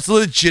 No, it's a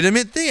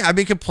legitimate thing. I've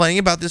been complaining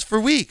about this for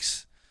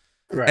weeks.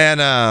 Right.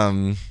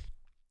 And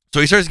so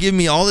he starts giving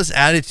me all this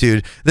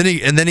attitude.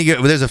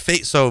 There's a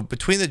fake. So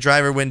between the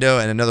driver window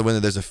and another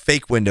window, there's a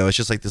fake window. It's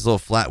just like this little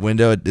flat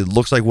window. It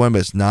looks like one, but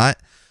it's not.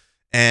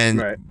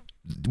 And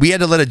we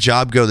had to let a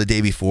job go the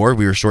day before.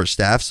 We were short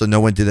staffed, so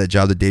no one did that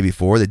job the day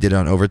before. They did it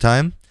on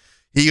overtime.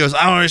 He goes,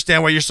 "I don't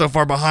understand why you're so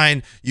far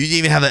behind. You didn't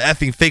even have the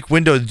effing fake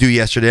window to do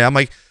yesterday." I'm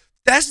like,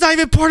 "That's not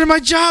even part of my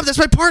job. That's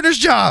my partner's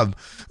job."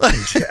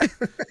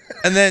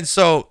 And then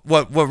so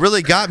what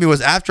really got me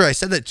was after I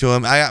said that to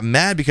him, I got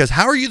mad because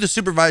how are you the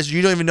supervisor?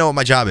 You don't even know what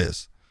my job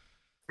is.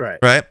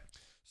 Right.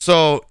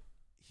 So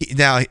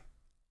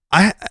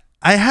I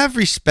have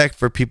respect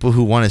for people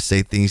who want to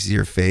say things to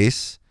your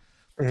face.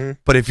 Mm-hmm.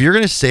 But if you're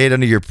going to say it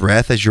under your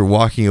breath as you're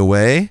walking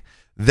away,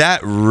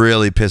 that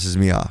really pisses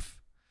me off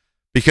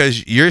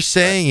because you're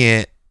saying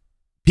it.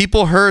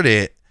 People heard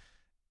it,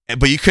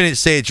 but you couldn't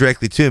say it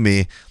directly to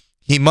me.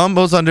 He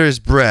mumbles under his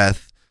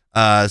breath.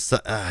 I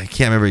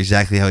can't remember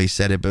exactly how he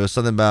said it, but it was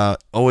something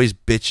about always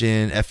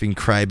bitching, effing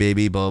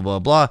crybaby, blah, blah,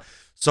 blah.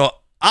 So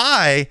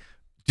I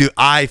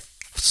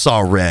saw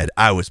red.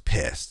 I was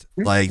pissed.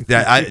 Like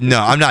that.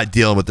 I'm not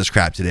dealing with this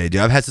crap today,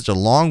 dude. I've had such a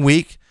long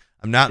week.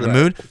 I'm not in the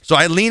mood. So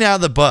I lean out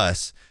of the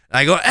bus and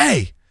I go,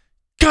 "Hey,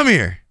 come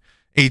here."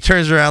 And he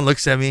turns around,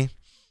 looks at me,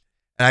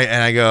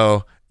 and I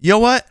go, "You know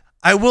what?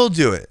 I will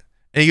do it."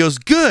 And he goes,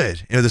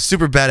 "Good." With a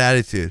super bad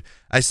attitude.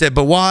 I said,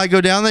 "But while I go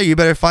down there, you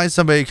better find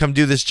somebody to come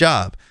do this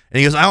job." And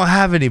he goes, "I don't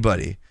have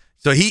anybody."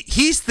 So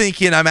he's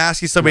thinking I'm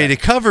asking somebody to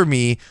cover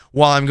me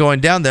while I'm going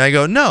down there. I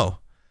go, "No."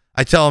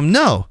 I tell him,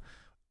 "No,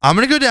 I'm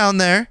going to go down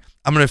there.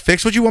 I'm going to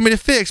fix what you want me to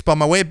fix. But on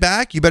my way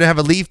back, you better have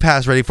a leave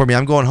pass ready for me.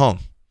 I'm going home."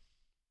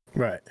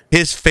 Right.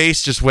 His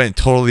face just went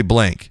totally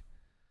blank.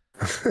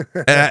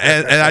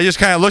 and I just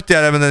kind of looked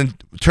at him and then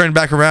turned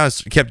back around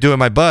and kept doing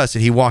my bus,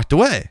 and he walked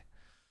away.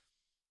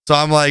 So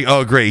I'm like,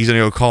 "Oh, great. He's going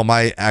to go call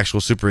my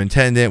actual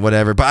superintendent,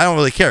 whatever." But I don't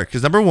really care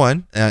because, number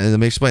one, and let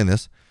me explain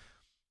this.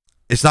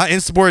 It's not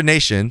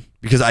insubordination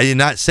because I did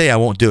not say I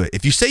won't do it.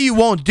 If you say you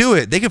won't do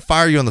it, they can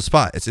fire you on the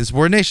spot. It's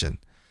insubordination.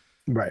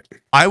 Right.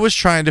 I was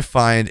trying to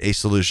find a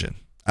solution.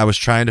 I was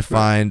trying to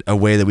find a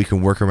way that we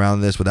can work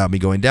around this without me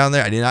going down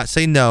there. I did not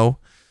say no.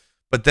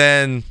 But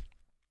then,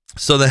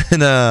 so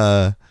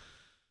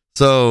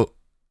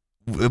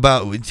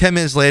about 10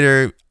 minutes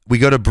later, we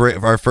go to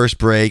our first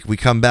break. We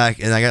come back,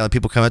 and I got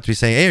people come up to me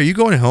saying, "Hey, are you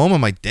going home?"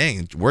 I'm like,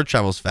 "Dang, word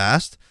travels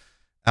fast."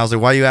 I was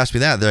like, "Why do you ask me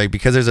that?" They're like,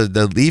 "Because there's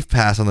the leave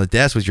pass on the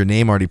desk with your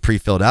name already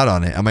pre-filled out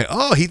on it." I'm like,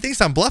 "Oh, he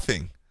thinks I'm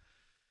bluffing."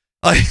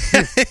 Like,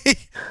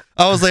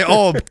 I was like,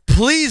 "Oh,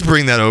 please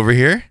bring that over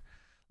here."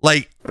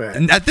 Like,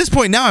 at this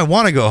point now, I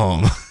want to go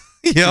home.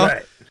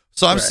 Right.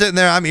 So I'm sitting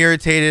there, I'm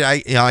irritated.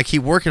 I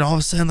keep working. All of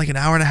a sudden, like an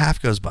hour and a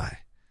half goes by.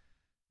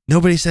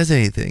 Nobody says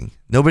anything.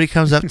 Nobody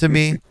comes up to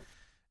me,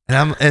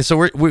 and so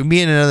we're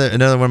me and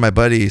another one of my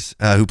buddies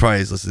who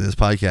probably is listening to this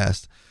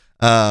podcast.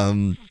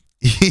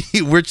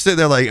 we're sitting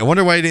there like, I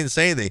wonder why he didn't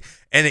say anything.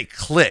 And it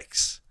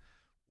clicks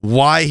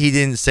why he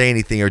didn't say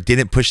anything or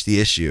didn't push the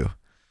issue.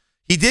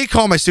 He did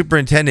call my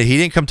superintendent. He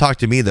didn't come talk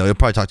to me, though. He'll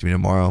probably talk to me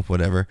tomorrow,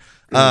 whatever.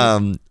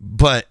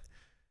 But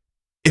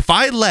if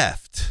I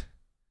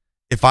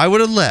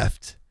would have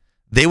left,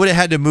 they would have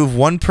had to move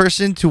one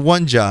person to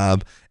one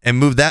job and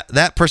move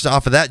that person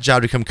off of that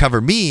job to come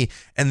cover me,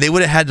 and they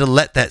would have had to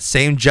let that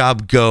same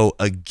job go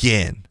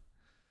again.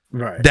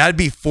 Right. That'd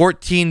be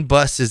 14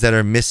 buses that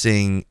are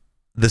missing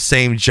the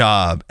same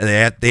job,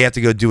 and they have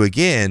to go do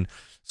again.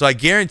 So I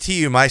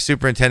guarantee you my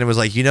superintendent was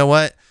like, you know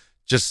what?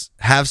 Just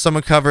have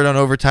someone covered on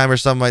overtime or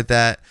something like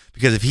that,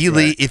 because if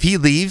he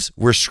leaves,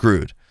 we're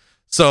screwed.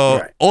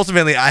 So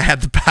ultimately, I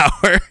had the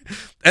power.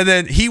 And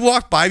then he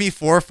walked by me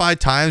 4 or 5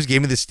 times,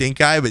 gave me the stink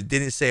eye, but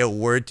didn't say a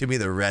word to me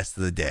the rest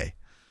of the day.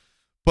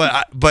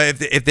 But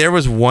if there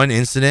was one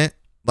incident,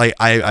 like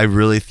I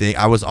really think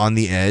I was on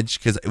the edge,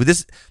 because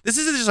this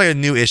isn't just like a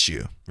new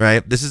issue,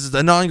 right? This is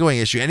an ongoing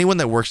issue. Anyone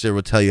that works there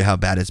will tell you how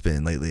bad it's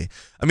been lately.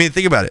 I mean,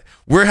 think about it.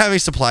 We're having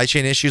supply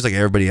chain issues like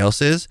everybody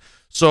else is.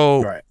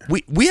 So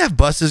we have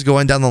buses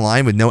going down the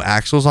line with no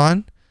axles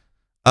on.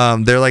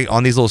 They're like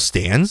on these little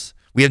stands.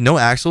 We have no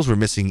axles. We're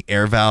missing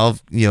air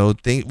valve,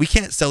 thing. We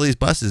can't sell these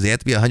buses. They have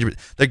to be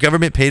 100%. They're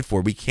government paid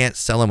for. We can't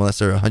sell them unless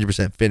they're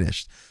 100%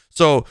 finished.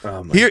 So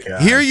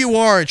here you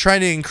are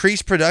trying to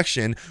increase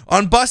production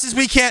on buses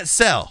we can't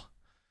sell.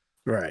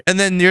 Right. And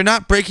then you're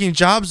not breaking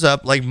jobs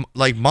up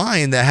like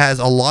mine that has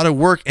a lot of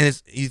work,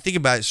 and you think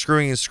about it,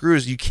 screwing in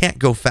screws, you can't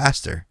go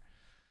faster.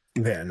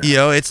 Yeah,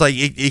 no. It's like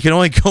it can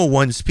only go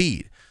one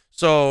speed.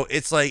 So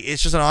it's like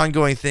it's just an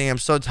ongoing thing. I'm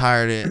so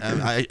tired.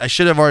 I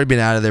should have already been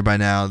out of there by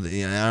now. I don't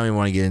even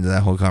want to get into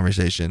that whole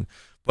conversation.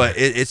 But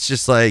it's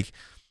just like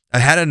I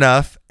had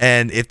enough.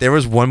 And if there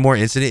was one more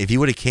incident, if he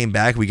would have came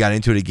back, we got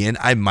into it again,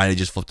 I might have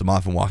just flipped him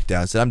off and walked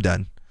down and said, I'm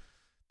done.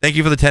 Thank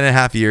you for the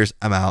 10.5 years.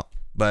 I'm out.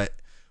 But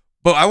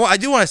I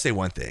do want to say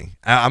one thing.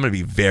 I'm going to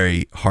be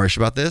very harsh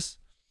about this.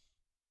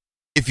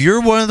 If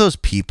you're one of those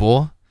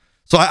people,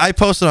 so I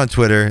posted on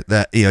Twitter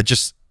that,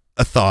 just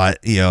a thought,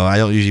 I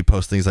don't usually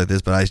post things like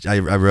this, but I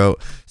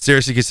wrote,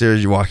 seriously consider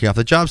you walking off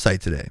the job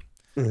site today.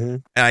 Mm-hmm.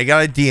 And I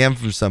got a DM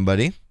from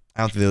somebody.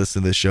 I don't think they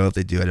listen to this show. If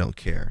they do, I don't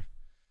care.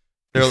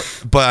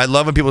 But I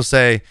love when people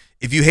say,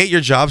 if you hate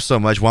your job so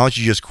much, why don't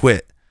you just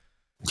quit?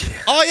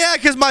 Yeah. Oh, yeah,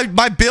 because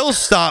my bills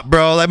stop,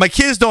 bro. Like, my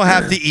kids don't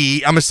have to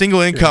eat. I'm a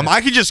single income. Yeah.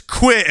 I could just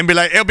quit and be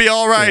like, it'll be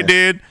all right,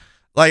 dude.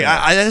 Like,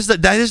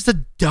 that is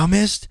the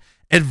dumbest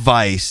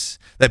advice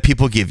that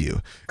people give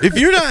you. If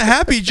you're not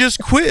happy,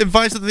 just quit and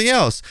find something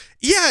else.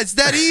 Yeah, it's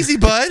that easy,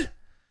 bud.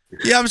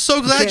 Yeah, I'm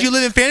so glad you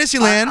live in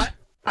Fantasyland.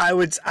 I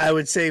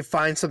would say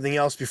find something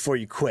else before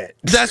you quit.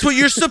 That's what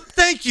you're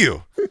thank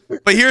you.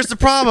 But here's the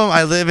problem.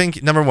 I live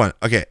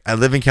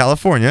in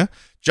California.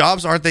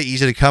 Jobs aren't that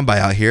easy to come by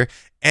out here.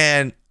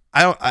 And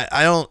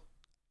I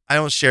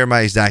don't share my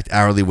exact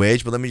hourly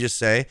wage, but let me just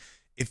say,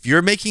 if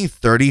you're making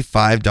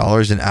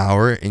 $35 an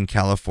hour in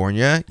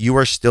California, you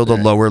are still the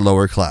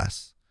lower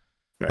class.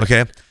 Right.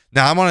 Okay.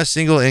 Now I'm on a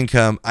single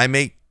income. I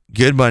make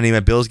good money. My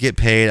bills get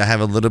paid. I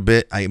have a little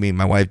bit. I mean,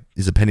 my wife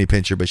is a penny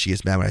pincher, but she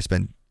gets mad when I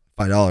spend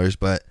 $5.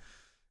 But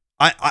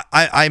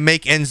I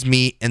make ends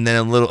meet, and then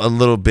a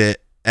little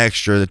bit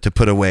extra to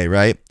put away.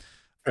 Right.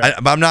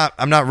 But I'm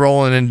not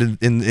rolling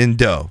in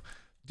dough.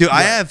 Dude,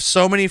 I have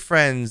so many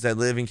friends that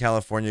live in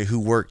California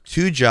who work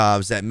 2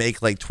 jobs that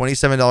make like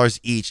 $27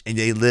 each, and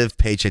they live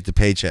paycheck to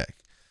paycheck.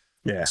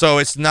 Yeah. So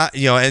it's not,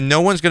 and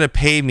no one's going to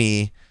pay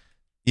me,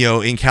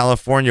 in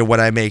California what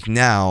I make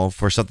now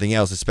for something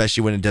else,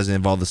 especially when it doesn't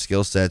involve the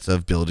skill sets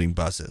of building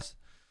buses.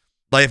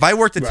 Like if I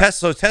worked at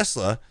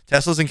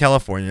Tesla's in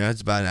California.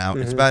 It's about an hour.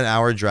 Mm-hmm. It's about an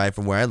hour drive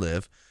from where I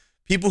live.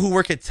 People who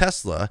work at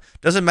Tesla,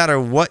 doesn't matter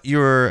what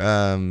your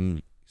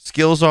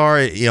skills are.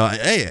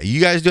 Hey,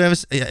 you guys do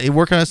you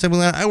work on an assembly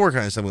line? I work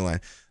on an assembly line.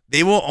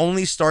 They will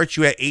only start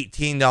you at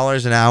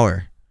 $18 an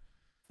hour.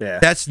 Yeah,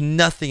 that's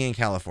nothing in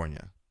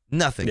California.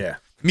 Nothing. Yeah.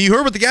 I mean, you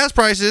heard what the gas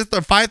prices.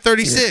 They're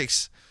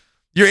 $5.36.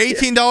 You're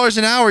 $18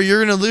 an hour.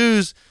 You're gonna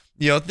lose.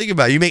 Think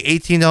about it. You make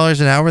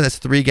 $18 an hour. That's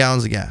 3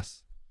 gallons of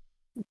gas.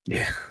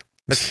 Yeah,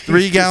 that's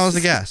 3 gallons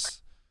of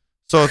gas.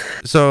 So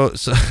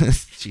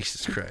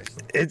Jesus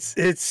Christ. It's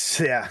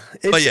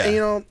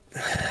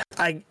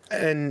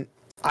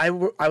I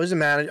was a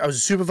manager. I was a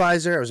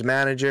supervisor. I was a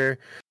manager.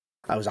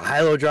 I was a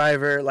high-low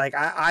driver. Like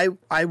I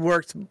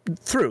worked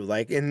through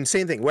and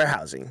same thing,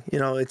 warehousing.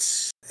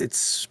 It's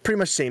pretty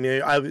much the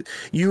same.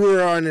 You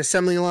were on an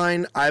assembly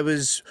line. I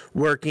was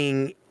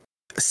working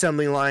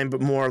assembly line, but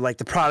more like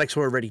the products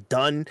were already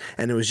done,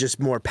 and it was just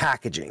more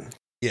packaging.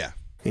 Yeah.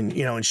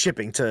 And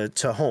shipping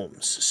to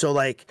homes. So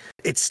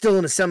it's still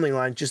an assembly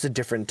line, just a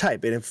different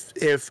type. And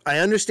if I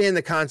understand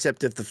the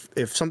concept,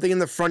 if something in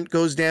the front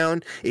goes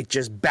down, it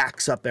just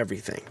backs up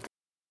everything.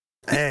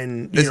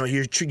 And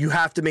you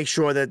have to make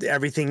sure that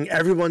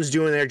everyone's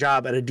doing their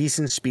job at a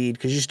decent speed,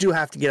 because you do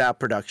have to get out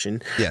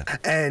production. Yeah.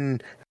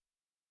 And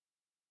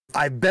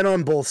I've been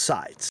on both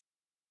sides.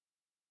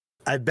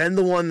 I've been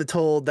the one that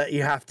told that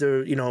you have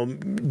to,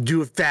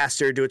 do it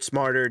faster, do it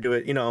smarter, do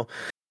it,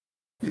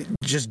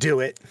 just do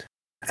it.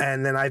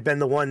 And then I've been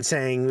the one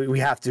saying we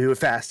have to do it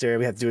faster.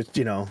 We have to do it,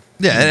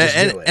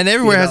 and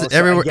everywhere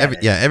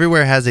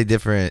everywhere has a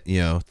different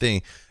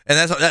thing.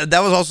 And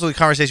that was also the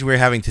conversation we were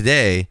having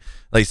today.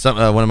 Like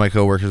one of my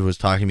coworkers was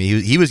talking to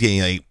me. He was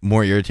getting like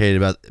more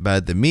irritated about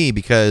it than me,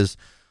 because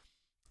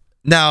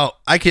now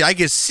I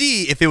could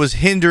see if it was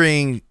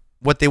hindering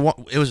what they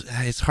want.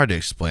 It's hard to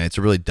explain. It's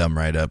a really dumb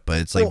write up,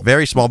 but it's like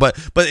very small. But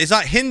it's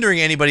not hindering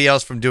anybody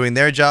else from doing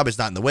their job. It's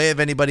not in the way of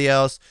anybody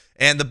else.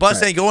 And the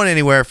bus ain't going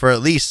anywhere for at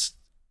least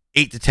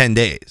 8 to 10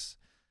 days.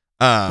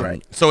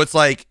 So it's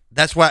like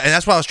that's why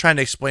I was trying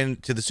to explain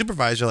to the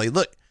supervisor, like,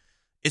 look,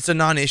 it's a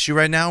non-issue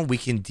right now. We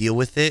can deal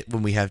with it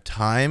when we have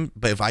time.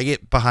 But if I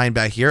get behind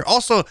back here,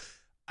 also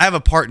I have a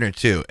partner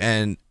too,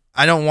 and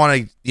I don't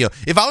want to,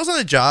 if I was on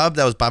a job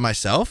that was by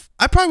myself,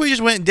 I probably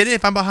just went and did it.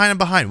 If I'm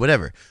behind,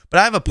 whatever. But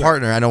I have a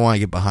partner. I don't want to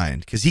get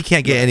behind because he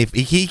can't get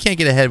he can't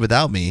get ahead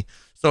without me.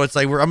 So it's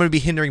like I'm going to be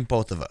hindering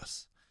both of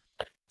us.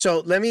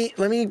 So let me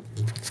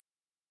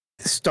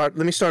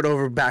start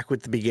over back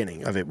with the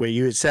beginning of it, where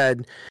you had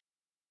said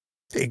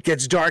it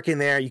gets dark in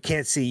there, you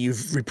can't see,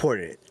 you've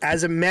reported it.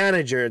 As a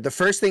manager, the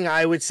first thing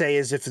I would say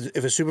is if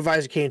a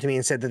supervisor came to me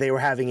and said that they were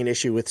having an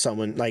issue with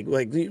someone, like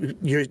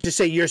you just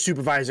say your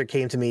supervisor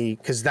came to me,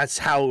 because that's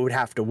how it would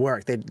have to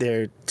work.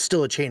 They're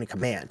still a chain of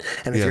command.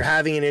 And if you're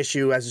having an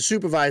issue as a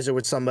supervisor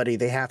with somebody,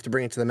 they have to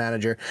bring it to the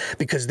manager,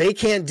 because they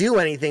can't do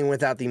anything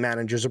without the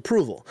manager's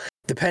approval.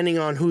 Depending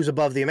on who's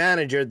above the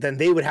manager, then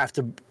it would have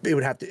to,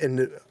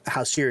 and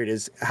how serious it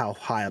is, how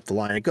high up the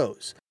line it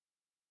goes.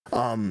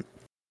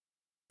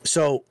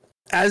 So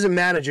as a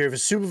manager, if a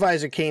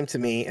supervisor came to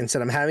me and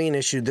said, I'm having an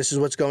issue, this is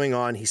what's going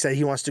on, he said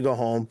he wants to go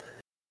home,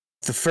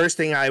 the first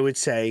thing I would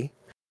say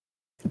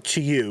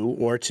to you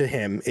or to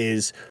him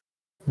is,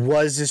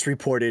 was this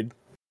reported?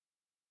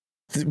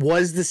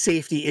 Was the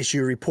safety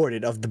issue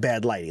reported of the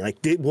bad lighting? Like,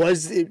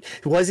 was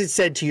it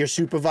said to your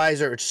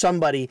supervisor or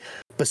somebody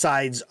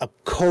besides a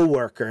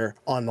coworker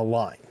on the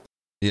line?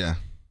 Yeah.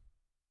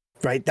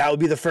 Right? That would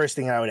be the first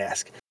thing I would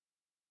ask.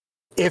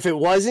 If it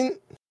wasn't,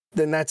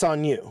 then that's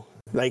on you.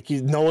 Like,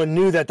 no one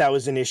knew that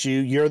was an issue.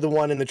 You're the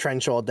one in the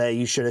trench all day.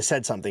 You should have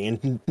said something.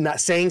 And not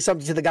saying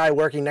something to the guy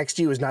working next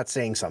to you is not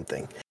saying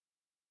something.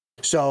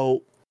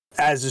 So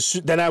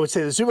then I would say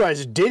to the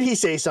supervisor, did he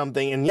say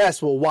something? And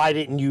yes, well, why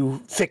didn't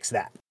you fix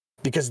that?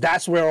 Because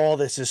that's where all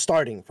this is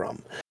starting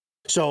from.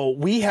 So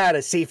we had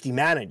a safety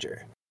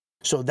manager.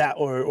 So that,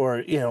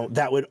 or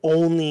that would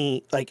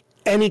only, like,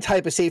 any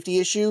type of safety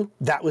issue,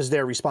 that was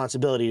their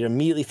responsibility to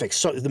immediately fix.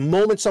 So the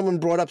moment someone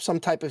brought up some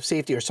type of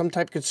safety or some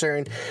type of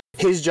concern,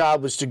 his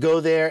job was to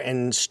go there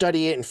and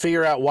study it and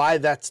figure out why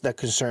that's the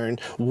concern,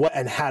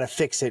 and how to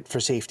fix it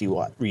for safety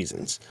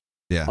reasons.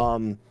 Yeah.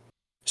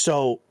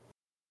 So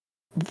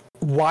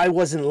why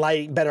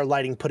wasn't better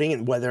lighting putting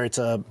in, whether it's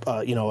a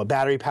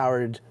battery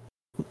powered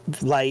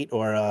light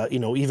or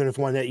even if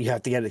one that you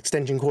have to get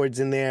extension cords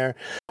in there.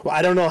 Well,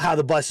 I don't know how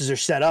the buses are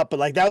set up, but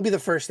like that would be the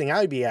first thing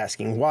I would be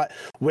asking.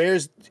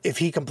 If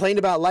he complained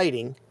about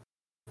lighting,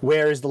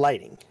 where is the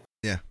lighting?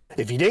 Yeah.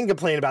 If he didn't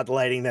complain about the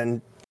lighting,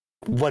 then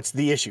what's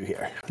the issue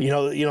here?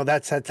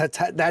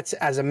 That's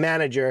as a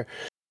manager,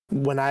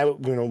 when I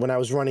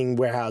was running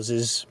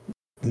warehouses,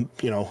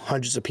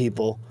 hundreds of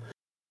people,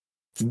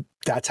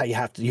 that's how you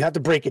have to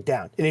break it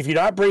down. And if you're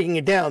not breaking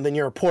it down, then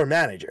you're a poor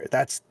manager.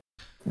 That's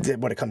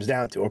what it comes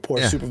down to, or poor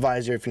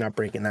supervisor if you're not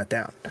breaking that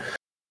down.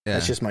 Yeah.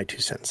 That's just my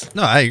 2 cents.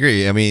 No, I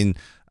agree. I mean,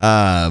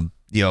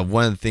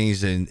 one of the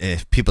things, and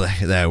people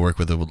that I work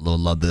with will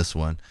love this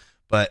one,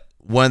 but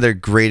one of their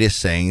greatest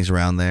sayings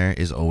around there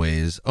is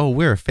always, "Oh,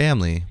 we're a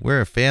family. We're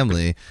a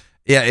family."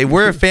 Yeah,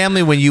 we're a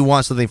family when you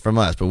want something from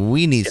us, but when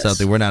we need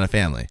something, we're not a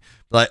family.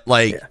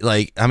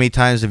 Like how many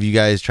times have you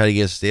guys tried to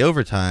get us to stay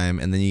overtime,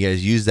 and then you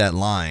guys use that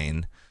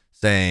line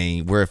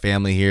saying, "We're a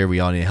family here. We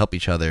all need to help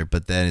each other,"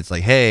 but then it's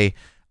like, "Hey,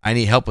 I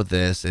need help with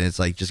this," and it's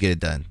like, just get it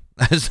done.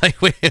 It's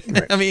like, wait,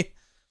 right. I mean,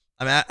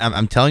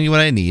 I'm telling you what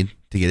I need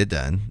to get it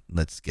done.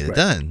 Let's get it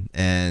done.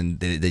 And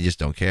they just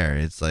don't care.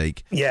 It's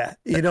like, yeah,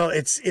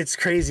 it's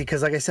crazy.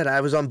 Cause like I said,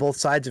 I was on both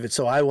sides of it.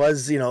 So I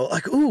was,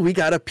 like, ooh, we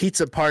got a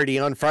pizza party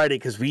on Friday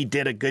cause we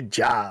did a good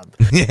job.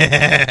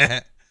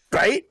 Yeah.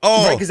 Right?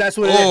 Oh, right, because that's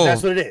what it is.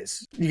 That's what it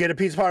is. You get a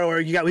pizza party,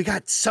 or we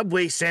got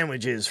Subway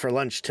sandwiches for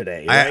lunch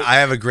today. Right? I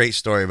have a great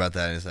story about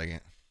that in a second.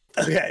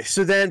 Okay,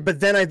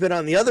 but then I've been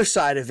on the other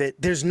side of it.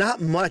 There's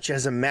not much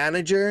as a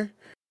manager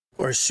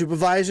or a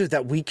supervisor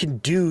that we can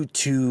do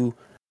to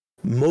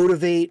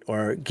motivate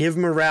or give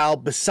morale,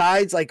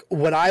 besides like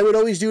what I would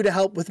always do to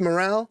help with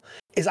morale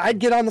is I'd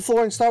get on the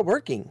floor and start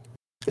working.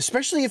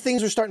 Especially if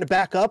things were starting to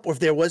back up, or if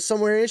there was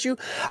somewhere an issue.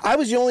 I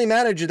was the only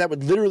manager that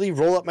would literally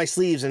roll up my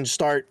sleeves and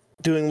start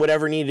doing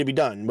whatever needed to be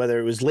done, whether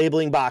it was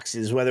labeling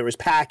boxes, whether it was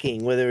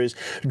packing, whether it was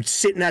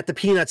sitting at the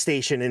peanut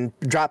station and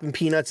dropping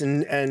peanuts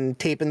and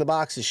taping the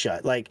boxes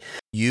shut. Like,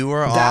 You were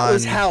That on.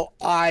 was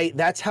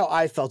that's how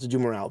I felt to do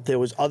morale. There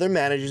was other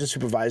managers and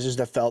supervisors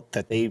that felt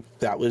that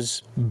that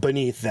was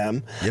beneath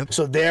them. Yep.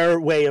 So their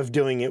way of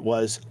doing it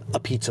was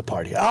a pizza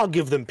party. I'll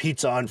give them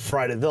pizza on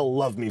Friday. They'll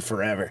love me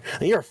forever.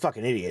 And you're a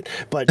fucking idiot.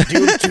 But do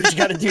what you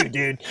gotta do,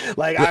 dude.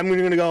 Like, I'm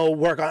gonna go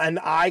work on, and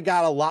I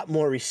got a lot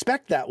more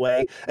respect that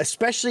way,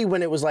 especially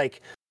when it was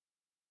like,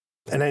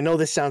 and I know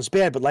this sounds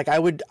bad, but like I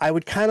would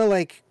kind of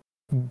like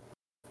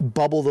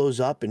bubble those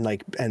up and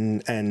like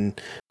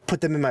and put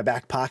them in my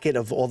back pocket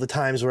of all the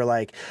times where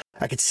like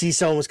I could see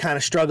someone was kind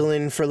of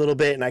struggling for a little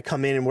bit, and I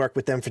come in and work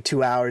with them for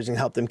 2 hours and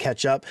help them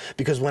catch up,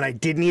 because when I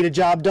did need a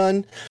job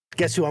done,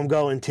 guess who I'm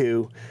going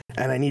to,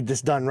 and I need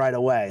this done right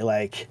away.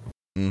 Like,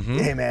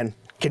 hey man,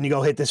 can you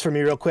go hit this for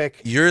me real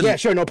quick? Yeah,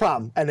 sure, no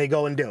problem. And they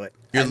go and do it.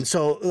 And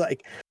so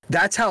like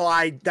that's how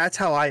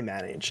I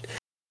managed.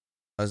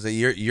 I was like,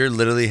 you're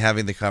literally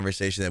having the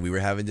conversation that we were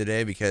having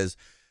today, because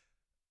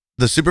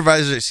the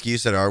supervisor's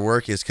excuse at our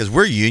work is because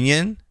we're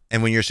union,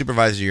 and when you're a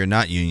supervisor, you're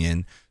not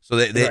union. So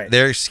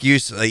their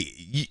excuse, like,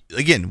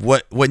 again,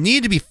 what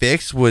needed to be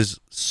fixed was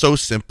so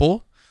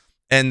simple,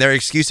 and their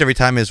excuse every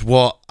time is,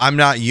 well, I'm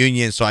not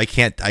union, so I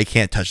can't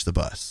touch the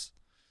bus.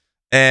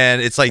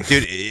 And it's like,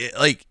 dude,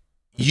 like,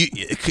 you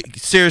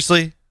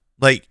seriously,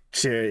 like,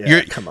 sure,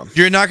 yeah, come on,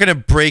 you're not gonna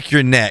break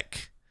your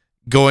neck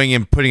going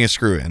and putting a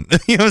screw in.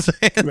 You know what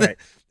I'm saying? Right.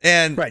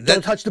 And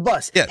don't touch the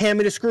bus. Yeah. Hand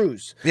me the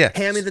screws. Yeah.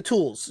 Hand me the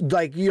tools.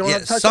 Like, you don't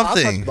have to touch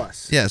something. I'll touch the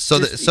bus. Yeah. So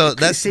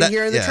that's sit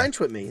here in the trench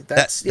with me.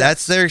 That's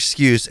their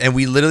excuse. And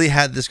we literally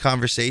had this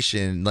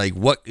conversation. Like,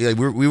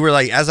 we were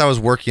like, as I was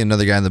working,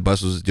 another guy on the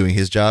bus was doing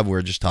his job. We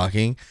were just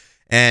talking,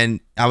 and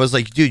I was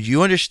like, dude,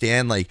 you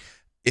understand? Like,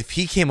 if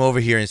he came over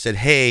here and said,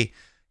 hey,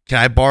 can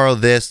I borrow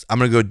this? I'm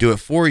gonna go do it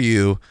for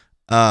you.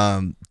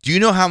 Do you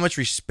know how much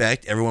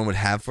respect everyone would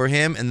have for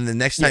him? And then the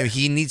next time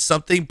he needs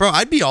something, bro,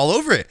 I'd be all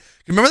over it.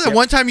 Remember that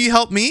one time you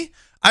helped me?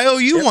 I owe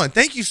you one.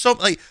 Thank you so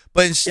much.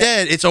 But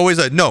instead, it's always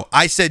like, no,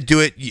 I said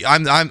do it.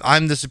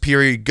 I'm the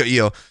superior.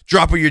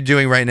 Drop what you're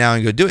doing right now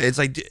and go do it. It's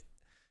like,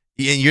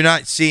 and you're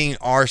not seeing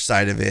our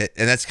side of it,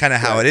 and that's kind of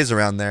how it is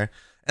around there.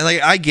 And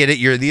like, I get it.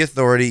 You're the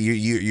authority.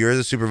 You're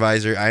the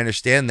supervisor. I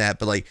understand that.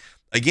 But like,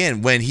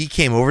 again, when he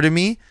came over to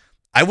me,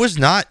 I was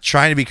not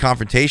trying to be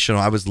confrontational.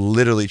 I was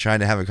literally trying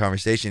to have a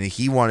conversation, and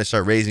he wanted to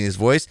start raising his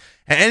voice.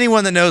 And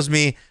anyone that knows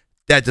me,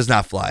 that does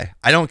not fly.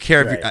 I don't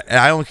care if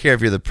I don't care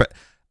if you're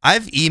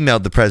I've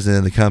emailed the president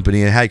of the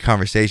company and had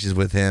conversations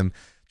with him.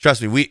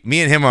 Trust me,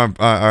 me and him are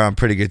on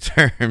pretty good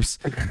terms.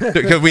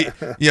 Because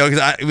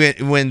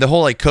when the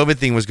whole like COVID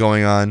thing was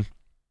going on,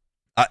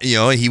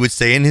 he would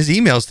say in his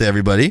emails to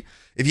everybody,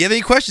 if you have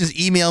any questions,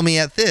 email me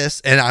at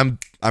this, and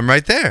I'm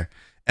right there.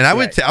 And I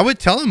would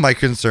tell him my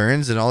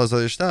concerns and all this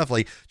other stuff,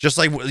 like just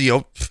like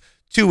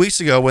 2 weeks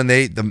ago when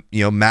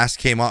the mask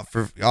came off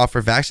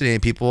for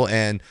vaccinated people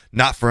and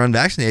not for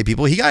unvaccinated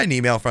people. He got an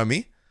email from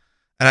me,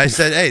 and I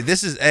said,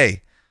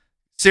 hey,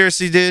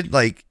 seriously, dude,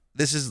 like,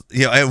 this is,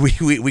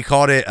 we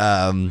called it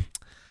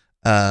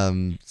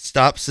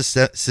stop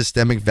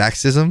systemic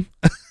vaxism.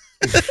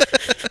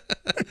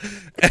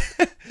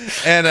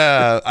 And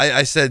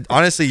I said,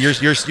 honestly,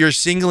 you're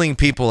singling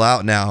people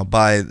out now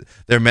by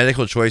their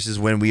medical choices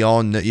when we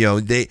all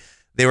know,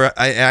 they were.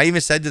 I even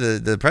said to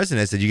the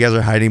president, I said, you guys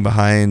are hiding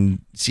behind,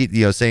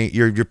 saying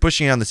you're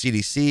pushing on the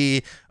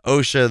CDC,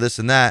 OSHA, this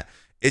and that.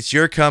 It's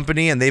your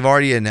company, and they've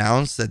already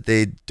announced that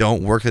they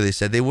don't work as they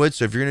said they would.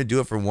 So if you're gonna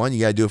do it for one, you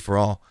gotta do it for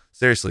all.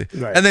 Seriously.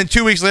 Right. And then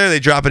 2 weeks later, they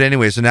drop it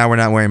anyway. So now we're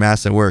not wearing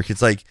masks at work.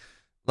 It's like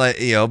but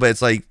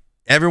it's like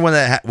everyone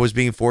that was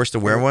being forced to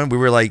wear one, we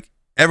were like.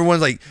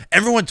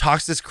 Everyone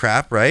talks this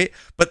crap, right?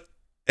 But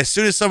as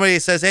soon as somebody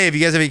says, hey, if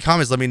you guys have any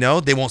comments, let me know,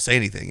 they won't say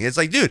anything. It's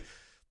like, dude,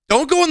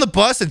 don't go on the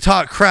bus and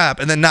talk crap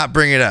and then not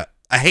bring it up.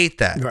 I hate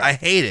that. Right. I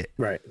hate it.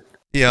 Right.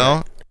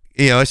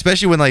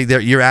 Especially when like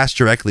you're asked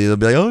directly, they'll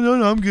be like, oh,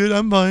 no, I'm good,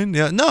 I'm fine.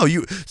 No,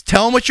 you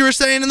tell them what you were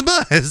saying in the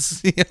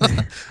bus.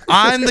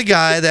 I'm the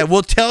guy that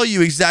will tell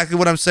you exactly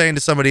what I'm saying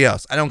to somebody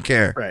else. I don't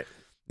care. Right.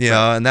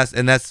 And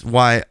that's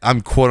why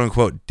I'm quote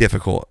unquote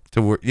difficult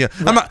to work. Yeah,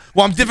 right.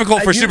 I'm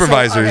difficult for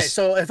supervisors.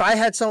 So if I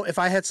had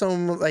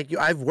someone like you,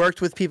 I've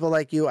worked with people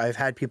like you. I've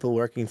had people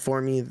working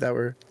for me that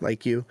were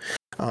like you.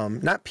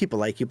 Not people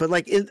like you, but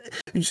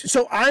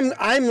so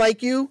I'm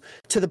like you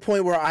to the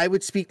point where I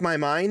would speak my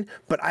mind,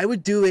 but I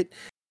do it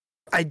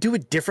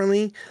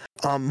differently.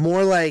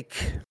 More like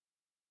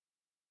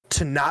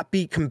to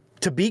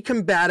be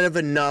combative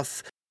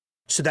enough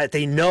so that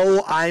they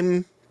know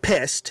I'm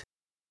pissed.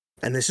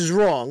 And this is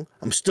wrong.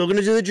 I'm still going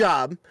to do the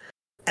job.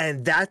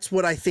 And that's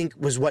what I think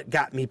was what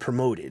got me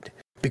promoted,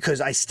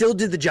 because I still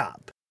did the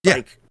job,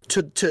 like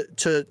to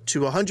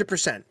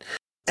 100%.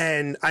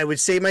 And I would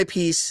say my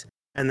piece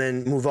and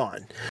then move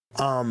on.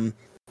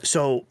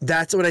 So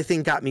that's what I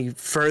think got me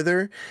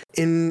further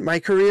in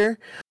my career.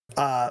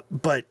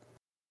 But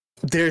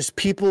there's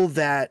people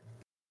that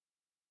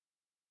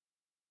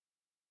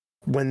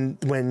when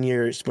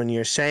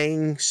you're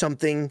saying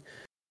something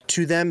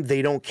to them,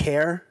 they don't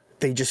care.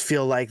 They just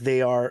feel like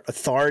they are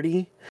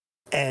authority,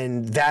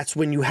 And that's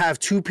when you have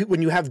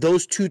when you have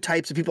those two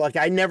types of people. Like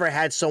I never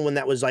had someone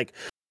that was like,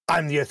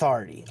 I'm the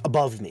authority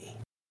above me.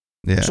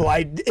 Yeah. So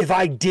if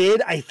I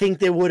did, I think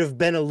there would have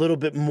been a little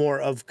bit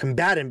more of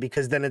combatant,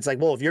 because then it's like,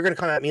 well, if you're going to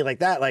come at me like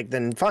that, like,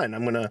 then fine.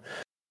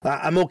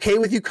 I'm okay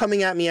with you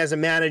coming at me as a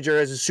manager,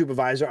 as a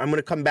supervisor. I'm going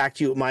to come back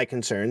to you with my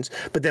concerns,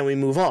 but then we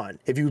move on.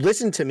 If you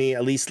listen to me,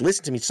 at least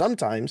listen to me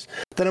sometimes,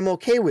 then I'm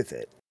okay with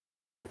it.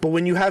 But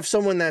when you have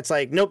someone that's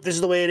like, nope, this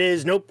is the way it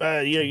is. Nope,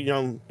 you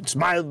know, it's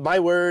my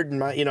word, and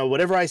my, you know,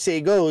 whatever I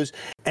say goes.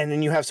 And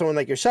then you have someone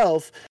like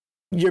yourself,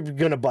 you're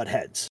going to butt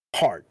heads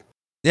hard.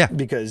 Yeah.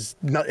 Because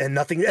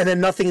nothing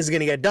is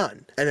going to get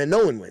done, and then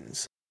no one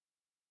wins.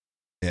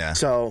 Yeah.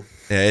 So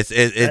yeah,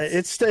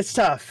 it's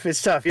tough.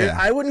 It's tough. Yeah.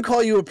 I wouldn't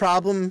call you a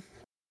problem.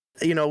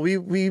 You know,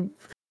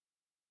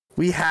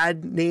 we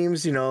had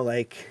names. You know,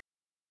 like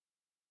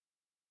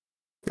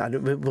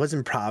it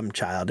wasn't problem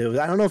child. It was.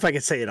 I don't know if I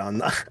could say it on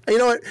the. You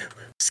know what?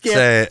 Skip.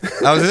 Say it.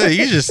 I was gonna say,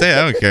 you can just say it.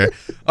 I don't care.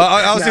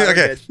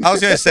 I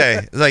was gonna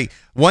say, like,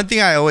 one thing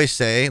I always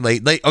say,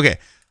 like okay,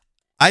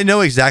 I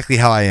know exactly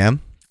how I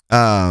am.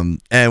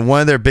 And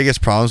one of their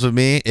biggest problems with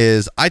me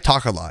is I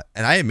talk a lot,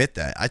 and I admit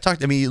that.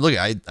 I mean, look,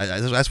 I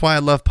that's why I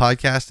love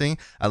podcasting.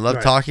 I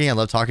love talking. I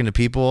love talking to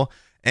people,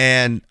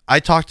 and I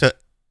talk to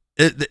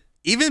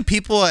even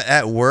people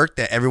at work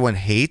that everyone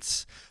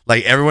hates,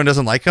 like everyone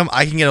doesn't like them.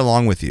 I can get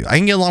along with you. I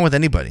can get along with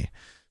anybody.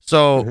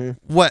 So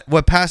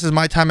what passes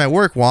my time at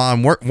work while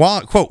I'm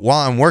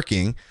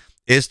working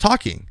is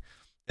talking.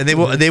 And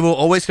they will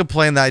always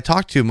complain that I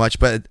talk too much,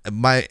 but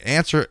my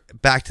answer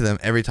back to them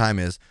every time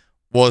is,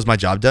 well, is my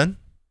job done?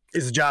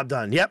 Is the job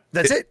done? Yep,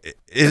 that's it.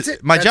 That's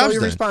it. My job's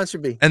done. Response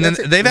would be. And then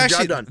they've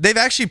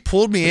actually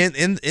pulled me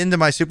into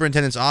my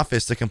superintendent's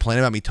office to complain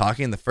about me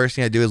talking. And the first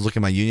thing I do is look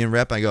at my union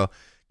rep. I go,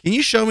 "Can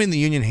you show me in the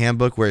union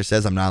handbook where it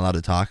says I'm not allowed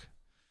to talk?"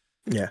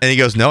 Yeah. And he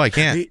goes, "No, I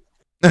can't."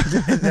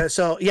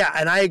 So yeah,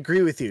 and I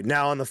agree with you.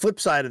 Now on the flip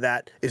side of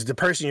that is the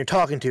person you're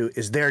talking to,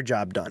 is their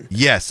job done?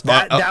 Yes.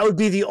 That would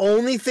be the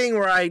only thing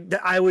where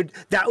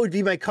that would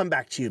be my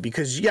comeback to you,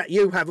 because yeah,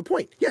 you have a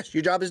point. Yes,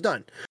 your job is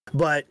done,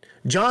 but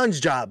John's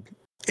job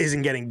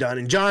isn't getting done,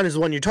 and John is the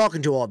one you're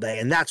talking to all day,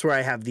 and that's where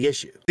I have the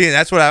issue. Yeah,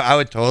 that's what I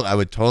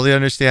would totally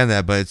understand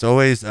that, but it's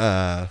always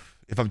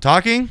if I'm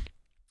talking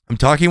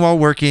while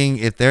working.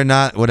 If they're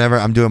not, whatever,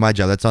 I'm doing my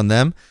job. That's on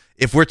them.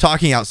 If we're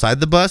talking outside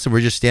the bus and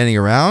we're just standing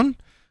around,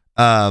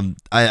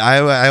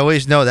 I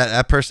always know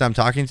that person I'm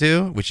talking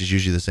to, which is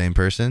usually the same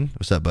person.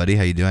 What's up, buddy?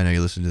 How you doing? I know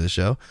you listen to the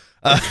show.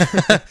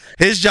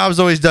 His job's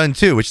always done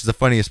too, which is the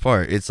funniest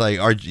part. It's like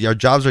our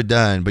jobs are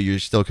done, but you're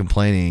still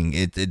complaining.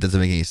 It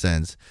doesn't make any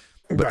sense.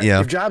 But right.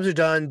 If jobs are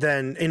done,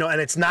 then, you know,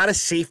 and it's not a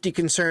safety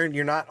concern.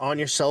 You're not on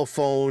your cell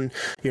phone.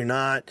 You're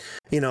not,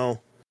 you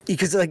know,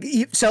 because like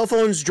cell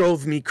phones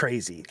drove me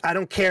crazy. I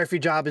don't care if your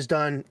job is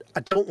done. I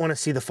don't want to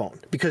see the phone,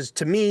 because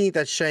to me,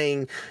 that's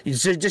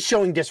just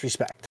showing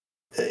disrespect.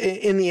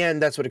 In the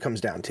end, that's what it comes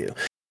down to.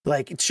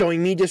 Like, it's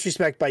showing me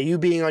disrespect by you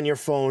being on your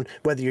phone,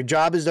 whether your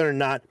job is done or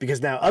not,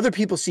 because now other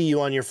people see you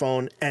on your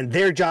phone and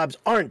their jobs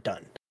aren't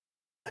done.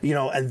 You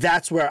know, and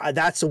that's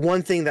the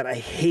one thing that I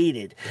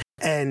hated.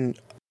 And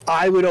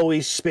I would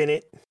always spin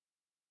it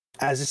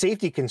as a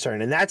safety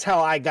concern. And that's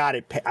how I got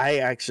it.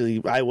 I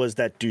was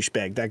that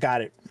douchebag that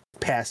got it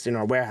passed in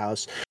our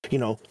warehouse. You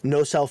know,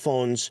 no cell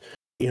phones,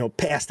 you know,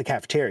 past the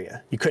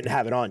cafeteria. You couldn't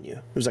have it on you.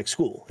 It was like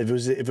school.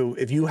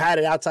 If you had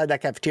it outside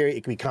that cafeteria,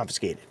 it could be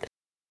confiscated.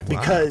 Wow.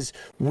 Because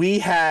we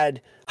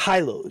had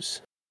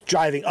high-lows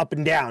driving up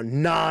and down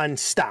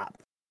nonstop.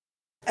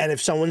 And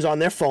if someone's on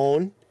their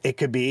phone, it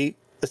could be,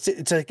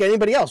 it's like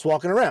anybody else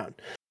walking around.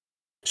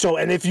 So,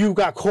 and if you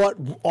got caught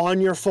on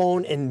your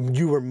phone and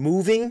you were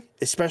moving,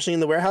 especially in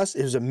the warehouse,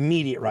 it was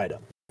immediate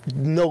write-up.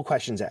 No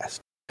questions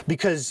asked.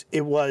 Because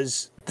it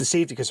was the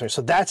safety concern.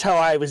 So that's how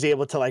I was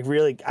able to, like,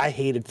 really, I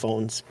hated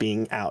phones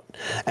being out.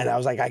 And I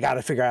was like, I got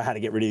to figure out how to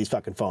get rid of these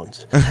fucking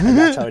phones. And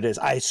that's how it is.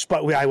 I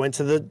went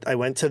to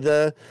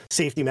the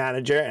safety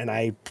manager and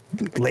I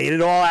laid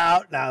it all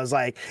out. And I was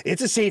like,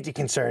 it's a safety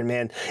concern,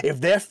 man.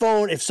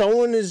 If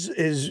someone is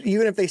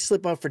even if they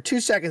slip up for 2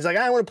 seconds, like,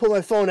 I want to pull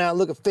my phone out and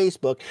look at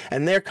Facebook,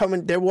 and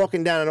they're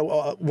walking down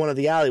one of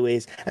the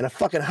alleyways and a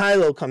fucking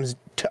high-low comes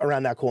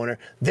around that corner,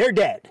 they're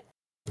dead.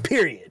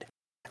 Period.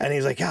 And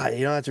he's like, yeah,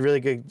 you know, that's a really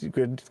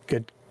good,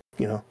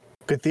 you know,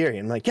 good theory.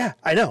 And I'm like, yeah,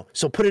 I know.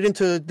 So put it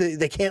into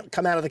they can't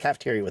come out of the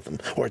cafeteria with them,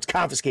 or it's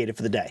confiscated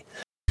for the day.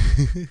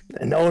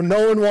 And no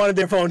one wanted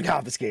their phone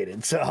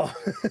confiscated. So,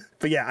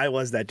 but yeah, I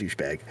was that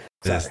douchebag.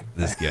 This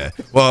guy.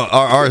 Well,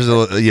 ours,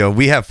 you know,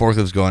 we have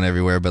forklifts going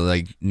everywhere, but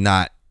like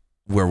not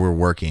where we're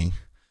working.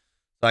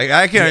 Like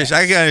I can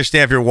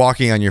understand if you're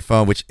walking on your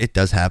phone, which it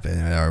does happen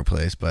at our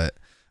place, but.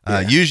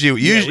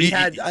 Usually,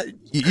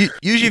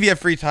 if you have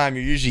free time,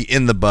 you're usually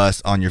in the bus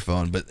on your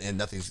phone, and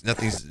nothing's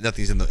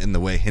in the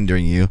way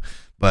hindering you.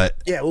 But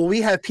yeah, well,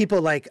 we have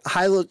people like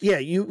high-low.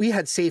 Yeah, we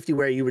had safety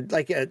where you would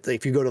like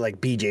if you go to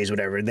like BJ's or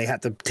whatever, and they have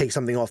to take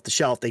something off the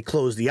shelf, they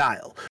close the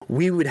aisle.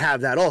 We would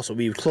have that also.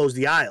 We would close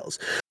the aisles,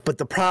 but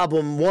the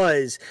problem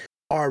was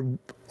our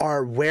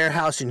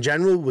warehouse in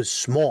general was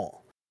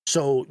small.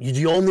 So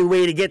the only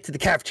way to get to the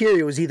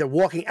cafeteria was either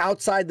walking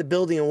outside the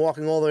building and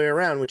walking all the way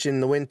around, which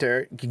in the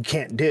winter you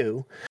can't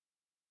do,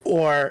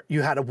 or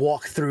you had to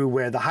walk through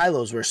where the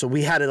high-lows were. So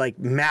we had to like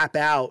map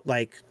out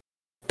like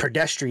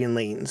pedestrian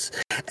lanes,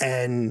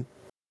 and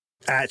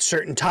at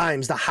certain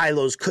times the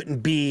high-lows couldn't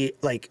be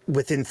like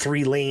within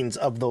 3 lanes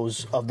of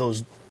those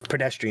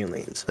pedestrian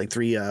lanes, like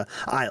 3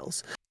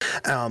 aisles,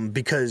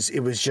 because it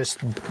was just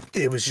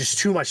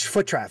too much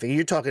foot traffic.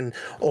 You're talking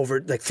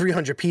over like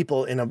 300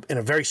 people in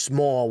a very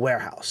small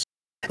warehouse,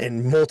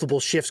 and multiple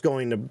shifts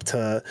going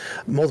to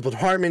multiple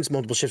departments,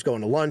 multiple shifts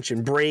going to lunch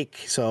and break.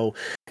 So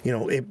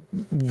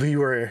we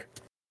were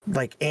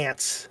like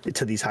ants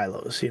to these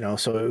high-lows,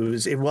 so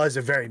it was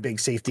a very big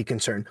safety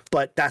concern.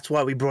 But that's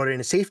why we brought in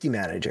a safety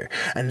manager,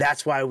 and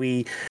that's why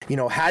we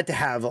had to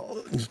have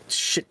a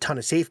shit ton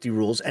of safety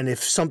rules. And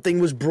if something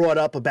was brought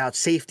up about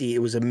safety, it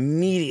was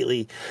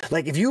immediately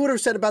like, if you would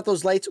have said about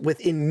those lights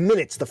within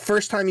minutes, the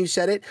first time you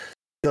said it,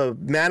 the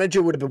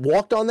manager would have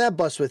walked on that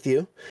bus with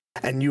you,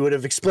 and you would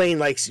have explained,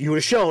 like, you would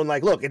have shown,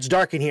 like, look, it's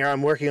dark in here,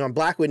 I'm working on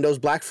black windows,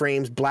 black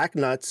frames, black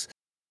nuts,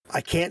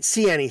 I can't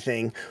see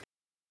anything.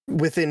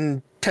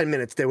 Within 10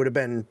 minutes, there would have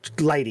been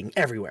lighting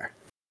everywhere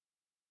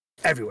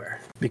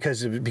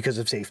because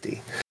of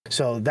safety.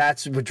 So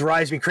that's what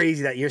drives me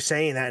crazy, that you're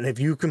saying that. And if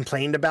you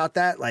complained about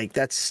that, like,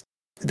 that's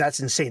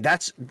insane.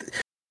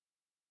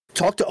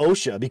 Talk to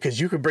OSHA, because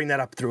you could bring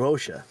that up through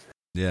OSHA.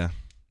 Yeah.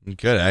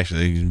 Good,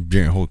 actually.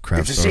 During a whole crap.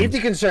 It's a safety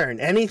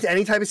concern. Any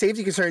type of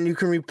safety concern, you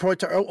can report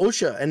to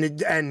OSHA.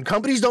 And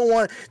companies don't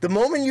want. The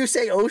moment you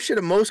say OSHA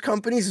to most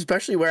companies,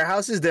 especially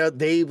warehouses,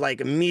 they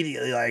like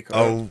immediately like.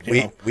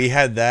 We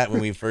had that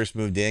when we first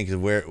moved in, because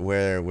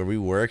where we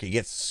work, it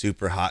gets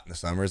super hot in the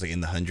summers, like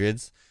in the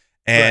hundreds,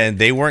 and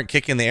they weren't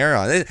kicking the air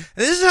on.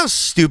 This is how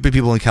stupid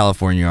people in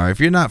California are. If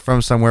you're not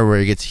from somewhere where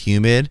it gets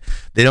humid,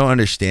 they don't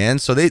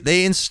understand. So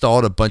they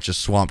installed a bunch of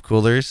swamp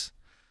coolers.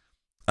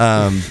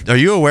 Are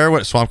you aware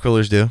what swamp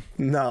coolers do?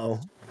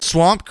 No.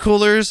 Swamp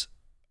coolers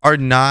are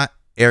not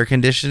air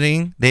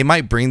conditioning. They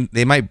might bring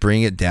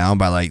it down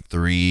by like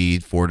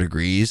 3-4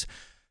 degrees.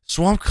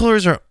 Swamp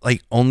coolers are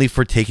like only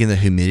for taking the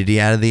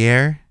humidity out of the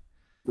air.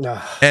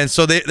 And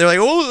so they're like,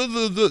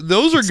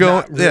 those are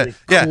going, really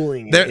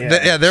cooling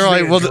they're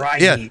like, well,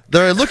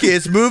 they're looking,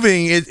 it's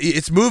moving,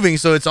 it's moving,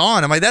 so it's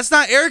on. I'm like, that's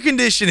not air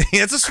conditioning,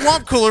 that's a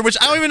swamp cooler, which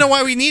I don't even know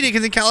why we need it,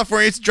 because in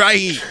California it's dry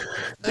heat.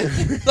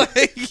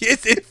 Like,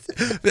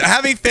 it's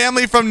having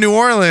family from New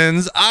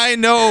Orleans, I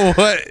know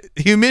what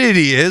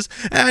humidity is,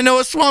 and I know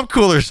what swamp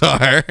coolers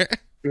are.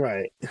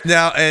 Right.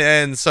 Now,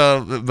 and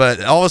so,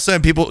 but all of a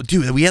sudden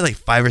we had like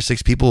 5 or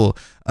 6 people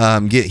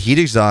get heat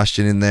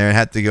exhaustion in there and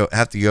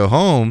have to go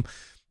home.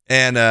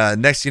 And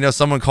next thing you know,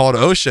 someone called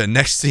OSHA.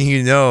 Next thing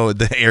you know,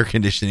 the air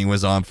conditioning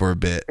was on for a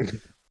bit.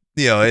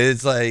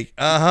 It's like,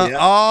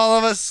 all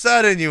of a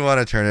sudden you want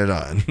to turn it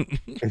on.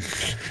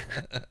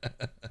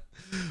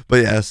 But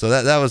yeah, so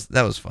that was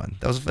fun.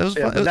 That was fun.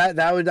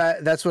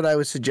 That's what I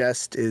would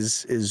suggest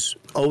is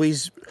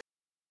always.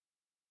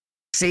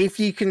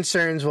 Safety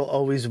concerns will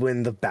always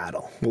win the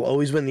battle, will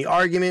always win the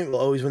argument, will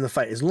always win the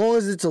fight, as long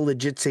as it's a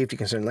legit safety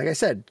concern. Like I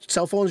said,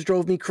 cell phones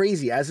drove me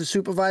crazy as a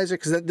supervisor,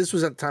 because this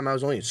was at the time I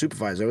was only a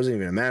supervisor. I wasn't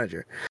even a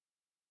manager.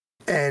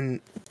 And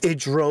it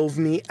drove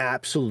me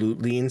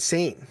absolutely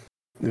insane.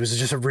 It was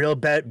just a real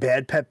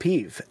bad pet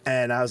peeve.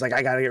 And I was like,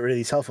 I got to get rid of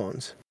these cell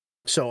phones.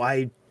 So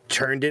I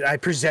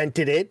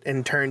presented it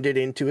and turned it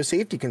into a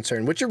safety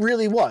concern, which it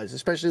really was,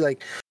 especially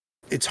like,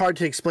 it's hard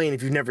to explain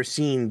if you've never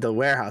seen the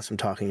warehouse I'm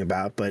talking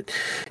about, but,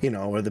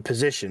 or the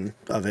position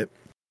of it.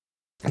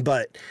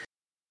 But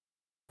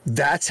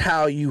that's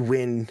how you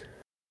win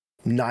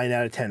 9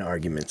 out of 10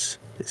 arguments,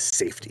 is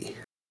safety.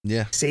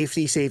 Yeah.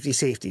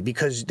 Safety,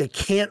 because they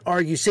can't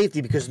argue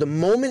safety, because the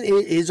moment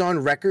it is on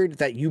record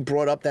that you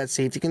brought up that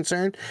safety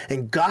concern,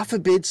 and God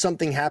forbid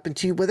something happened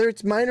to you, whether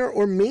it's minor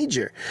or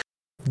major,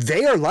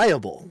 they are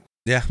liable.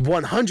 Yeah.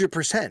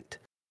 100%.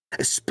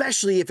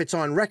 Especially if it's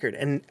on record.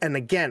 And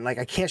again, like,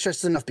 I can't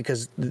stress this enough,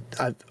 because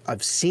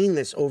I've seen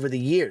this over the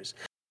years.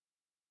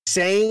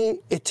 Saying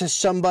it to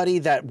somebody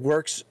that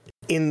works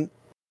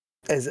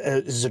as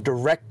a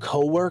direct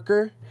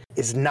coworker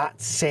is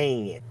not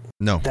saying it.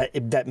 No.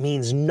 That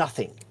means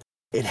nothing.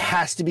 It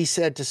has to be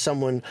said to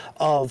someone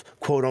of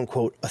quote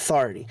unquote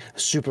authority, a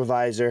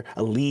supervisor,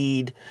 a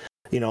lead.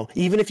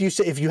 Even if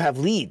you have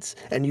leads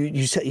and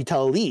you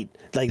tell a lead,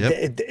 like,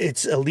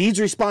 it's a lead's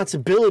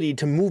responsibility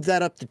to move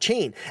that up the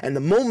chain. And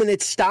the moment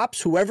it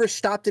stops, whoever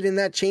stopped it in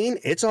that chain,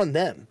 it's on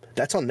them.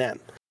 That's on them.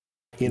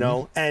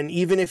 And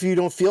even if you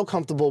don't feel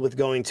comfortable with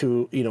going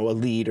to, a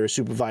lead or a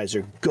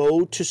supervisor,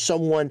 go to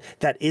someone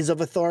that is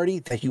of authority,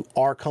 that you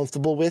are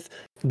comfortable with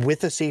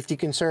a safety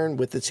concern,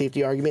 with a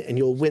safety argument, and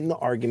you'll win the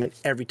argument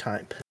every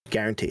time.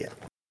 Guarantee it.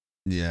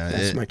 Yeah.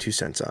 That's my 2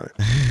 cents on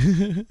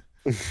it.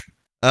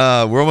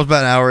 We're almost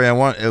about an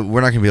hour.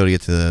 We're not gonna be able to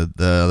get to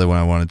the other one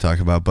I want to talk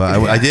about,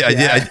 but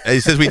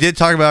since we did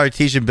talk about our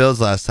teaching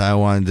builds last time, I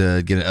wanted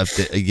to give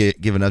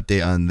an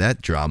update on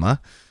that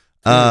drama.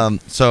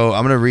 So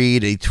I'm gonna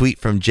read a tweet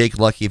from Jake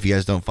Lucky. If you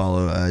guys don't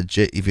follow,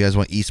 if you guys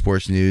want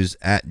esports news,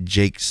 at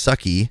Jake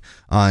Sucky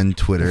on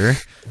Twitter.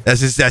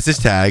 That's his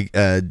tag.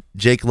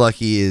 Jake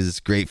Lucky is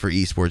great for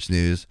esports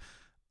news.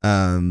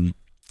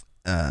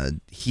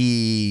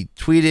 He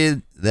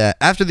tweeted that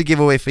after the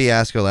giveaway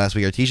fiasco last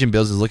week, Artesian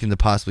Builds is looking to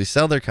possibly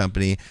sell their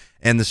company,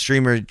 and the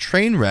streamer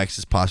Trainwrecks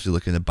is possibly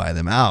looking to buy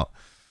them out.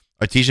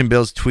 Artesian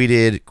Builds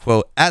tweeted,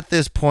 quote, "At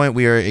this point,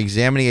 we are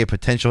examining a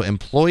potential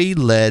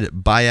employee-led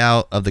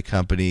buyout of the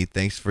company.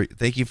 Thank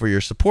you for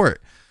your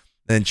support."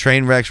 Then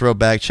Trainwrecks wrote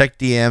back, "Check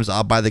DMs.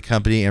 I'll buy the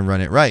company and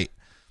run it right."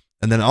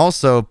 And then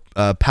also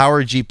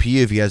Power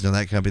GPU, if you guys know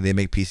that company, they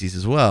make PCs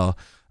as well.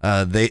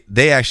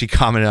 They actually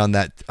commented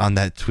on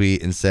that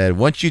tweet and said,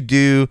 once you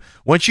do,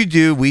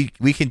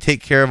 we can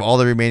take care of all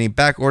the remaining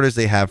back orders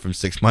they have from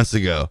 6 months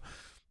ago.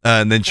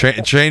 And then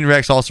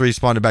Trainwrecks also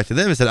responded back to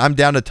them and said, "I'm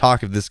down to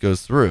talk if this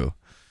goes through."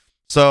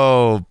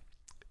 So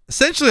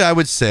essentially, I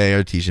would say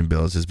Artesian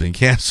Builds has been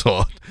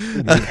canceled.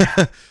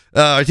 Yeah.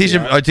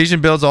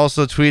 Artesian Builds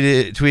also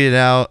tweeted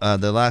out,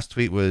 the last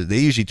tweet was, they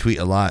usually tweet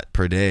a lot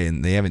per day,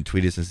 and they haven't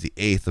tweeted since the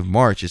 8th of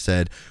March. It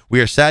said, "We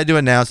are sad to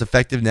announce,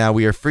 effective now,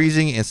 we are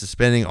freezing and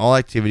suspending all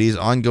activities.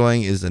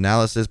 Ongoing is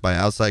analysis by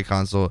outside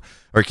counsel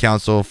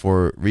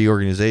for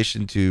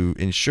reorganization to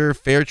ensure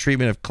fair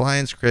treatment of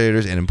clients,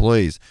 creators, and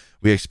employees.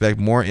 We expect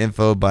more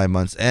info by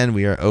month's end.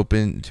 We are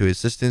open to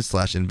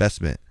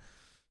assistance/investment."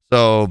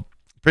 So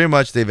pretty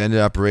much they've ended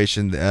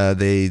operation.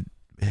 They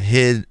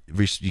hid.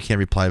 You can't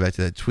reply back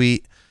to that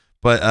tweet,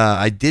 but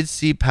I did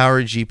see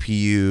Power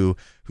GPU,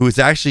 who is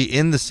actually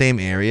in the same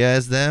area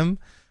as them.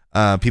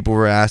 People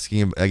were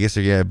asking. I guess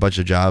they get a bunch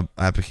of job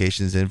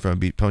applications in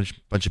from a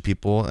bunch of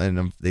people,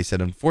 and they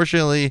said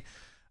unfortunately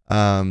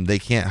they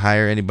can't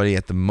hire anybody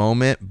at the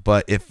moment.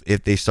 But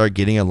if they start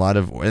getting a lot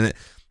of,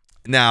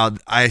 now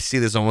I see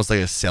this almost like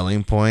a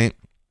selling point.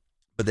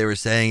 But they were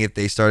saying if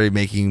they started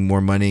making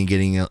more money and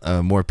getting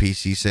more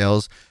PC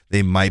sales,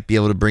 they might be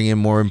able to bring in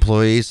more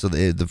employees. So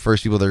the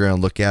first people they're going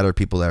to look at are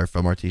people that are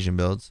from Artesian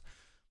Builds.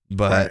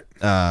 But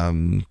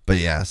right. But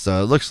yeah,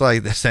 so it looks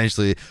like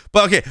essentially.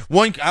 But okay,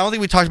 I don't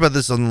think we talked about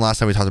this on the last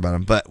time we talked about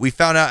them, but we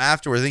found out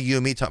afterwards. I think you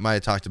and me might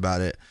have talked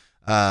about it.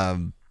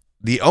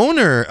 The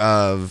owner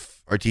of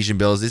Artesian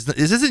Builds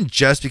this isn't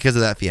just because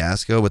of that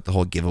fiasco with the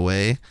whole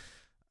giveaway.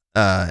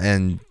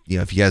 And you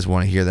know, if you guys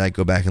want to hear that,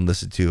 go back and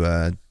listen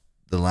to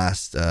the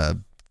last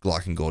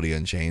Glock and Goldie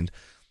Unchained.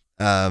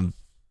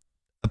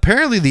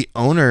 Apparently the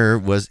owner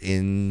was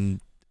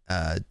in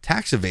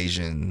tax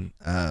evasion.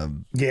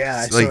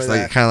 Yeah, like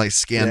kind of like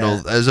scandal.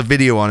 Yeah. There's a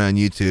video on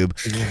YouTube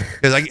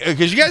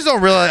because you guys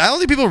don't realize. I don't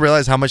think people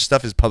realize how much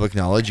stuff is public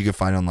knowledge you can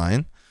find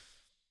online,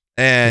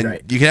 and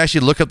right. You can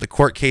actually look up the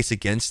court case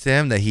against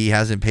him that he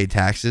hasn't paid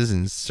taxes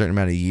in a certain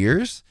amount of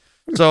years.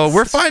 So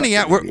we're finding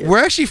out.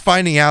 We're actually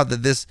finding out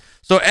that this.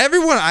 So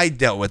everyone I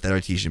dealt with at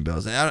Artesian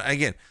Builds, and I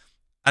didn't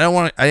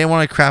want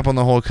to crap on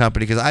the whole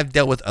company because I've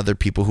dealt with other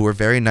people who are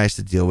very nice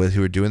to deal with,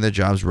 who are doing their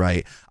jobs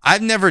right.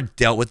 I've never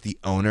dealt with the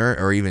owner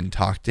or even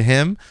talked to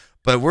him,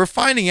 but we're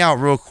finding out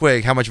real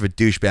quick how much of a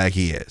douchebag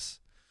he is.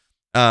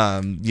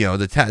 You know,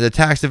 the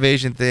tax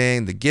evasion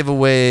thing, the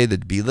giveaway, the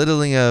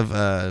belittling of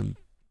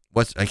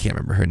I can't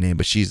remember her name,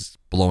 but she's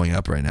blowing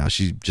up right now.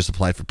 She just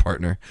applied for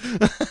partner.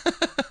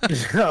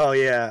 Oh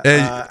yeah,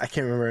 I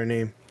can't remember her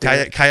name.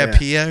 Kaya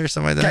Pia or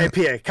something like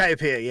that. Kaya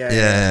Pia, yeah.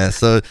 Yeah.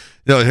 So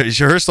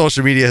her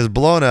social media has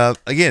blown up.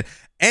 Again,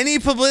 any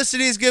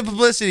publicity is good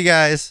publicity,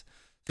 guys.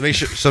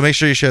 So make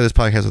sure you share this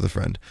podcast with a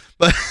friend.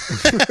 But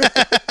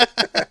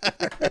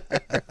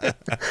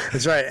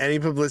that's right. Any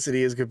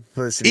publicity is good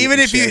publicity. Even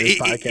if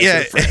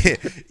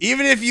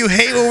even if you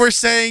hate what we're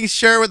saying,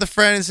 share it with a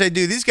friend and say,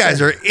 "Dude, these guys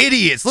are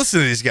idiots. Listen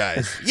to these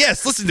guys."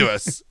 Yes, listen to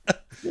us.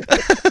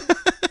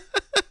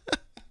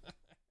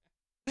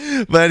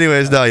 But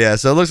anyways, no, yeah.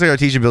 So it looks like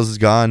Artesian Builds is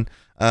gone.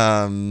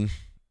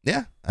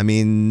 Yeah. I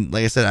mean,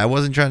 like I said, I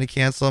wasn't trying to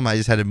cancel them. I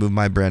just had to move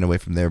my brand away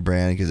from their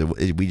brand because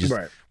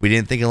we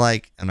didn't think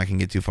alike. I'm not gonna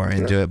get too far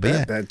into it, but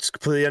yeah, that's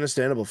completely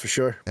understandable for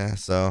sure. Yeah.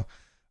 So,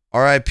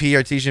 R.I.P.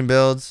 Artesian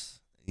Builds.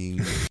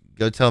 You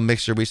go tell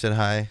Mixer we said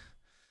hi.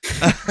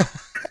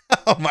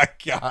 Oh my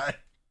god.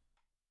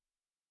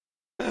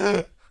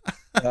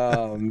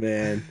 Oh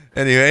man.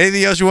 Anyway,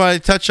 anything else you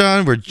want to touch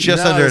on? We're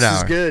just under an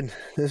hour.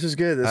 This is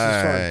good. This is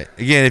fun. Right.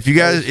 Again, if you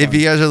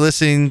guys are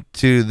listening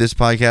to this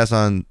podcast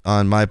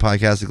on my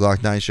podcast, the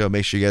Glock 9 Show,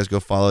 make sure you guys go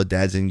follow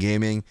Dads in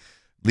Gaming.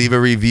 Leave a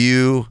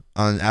review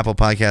on Apple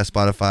Podcasts,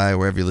 Spotify,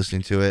 wherever you're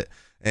listening to it.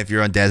 And if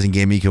you're on Dads in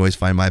Gaming, you can always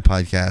find my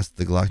podcast,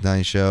 the Glock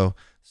 9 Show.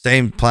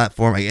 Same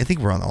platform. I think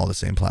we're on all the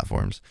same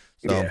platforms.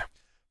 So yeah.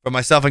 For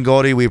myself and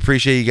Goldie, we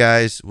appreciate you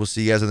guys. We'll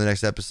see you guys on the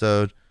next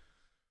episode.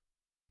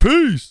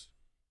 Peace.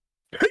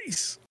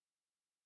 Peace.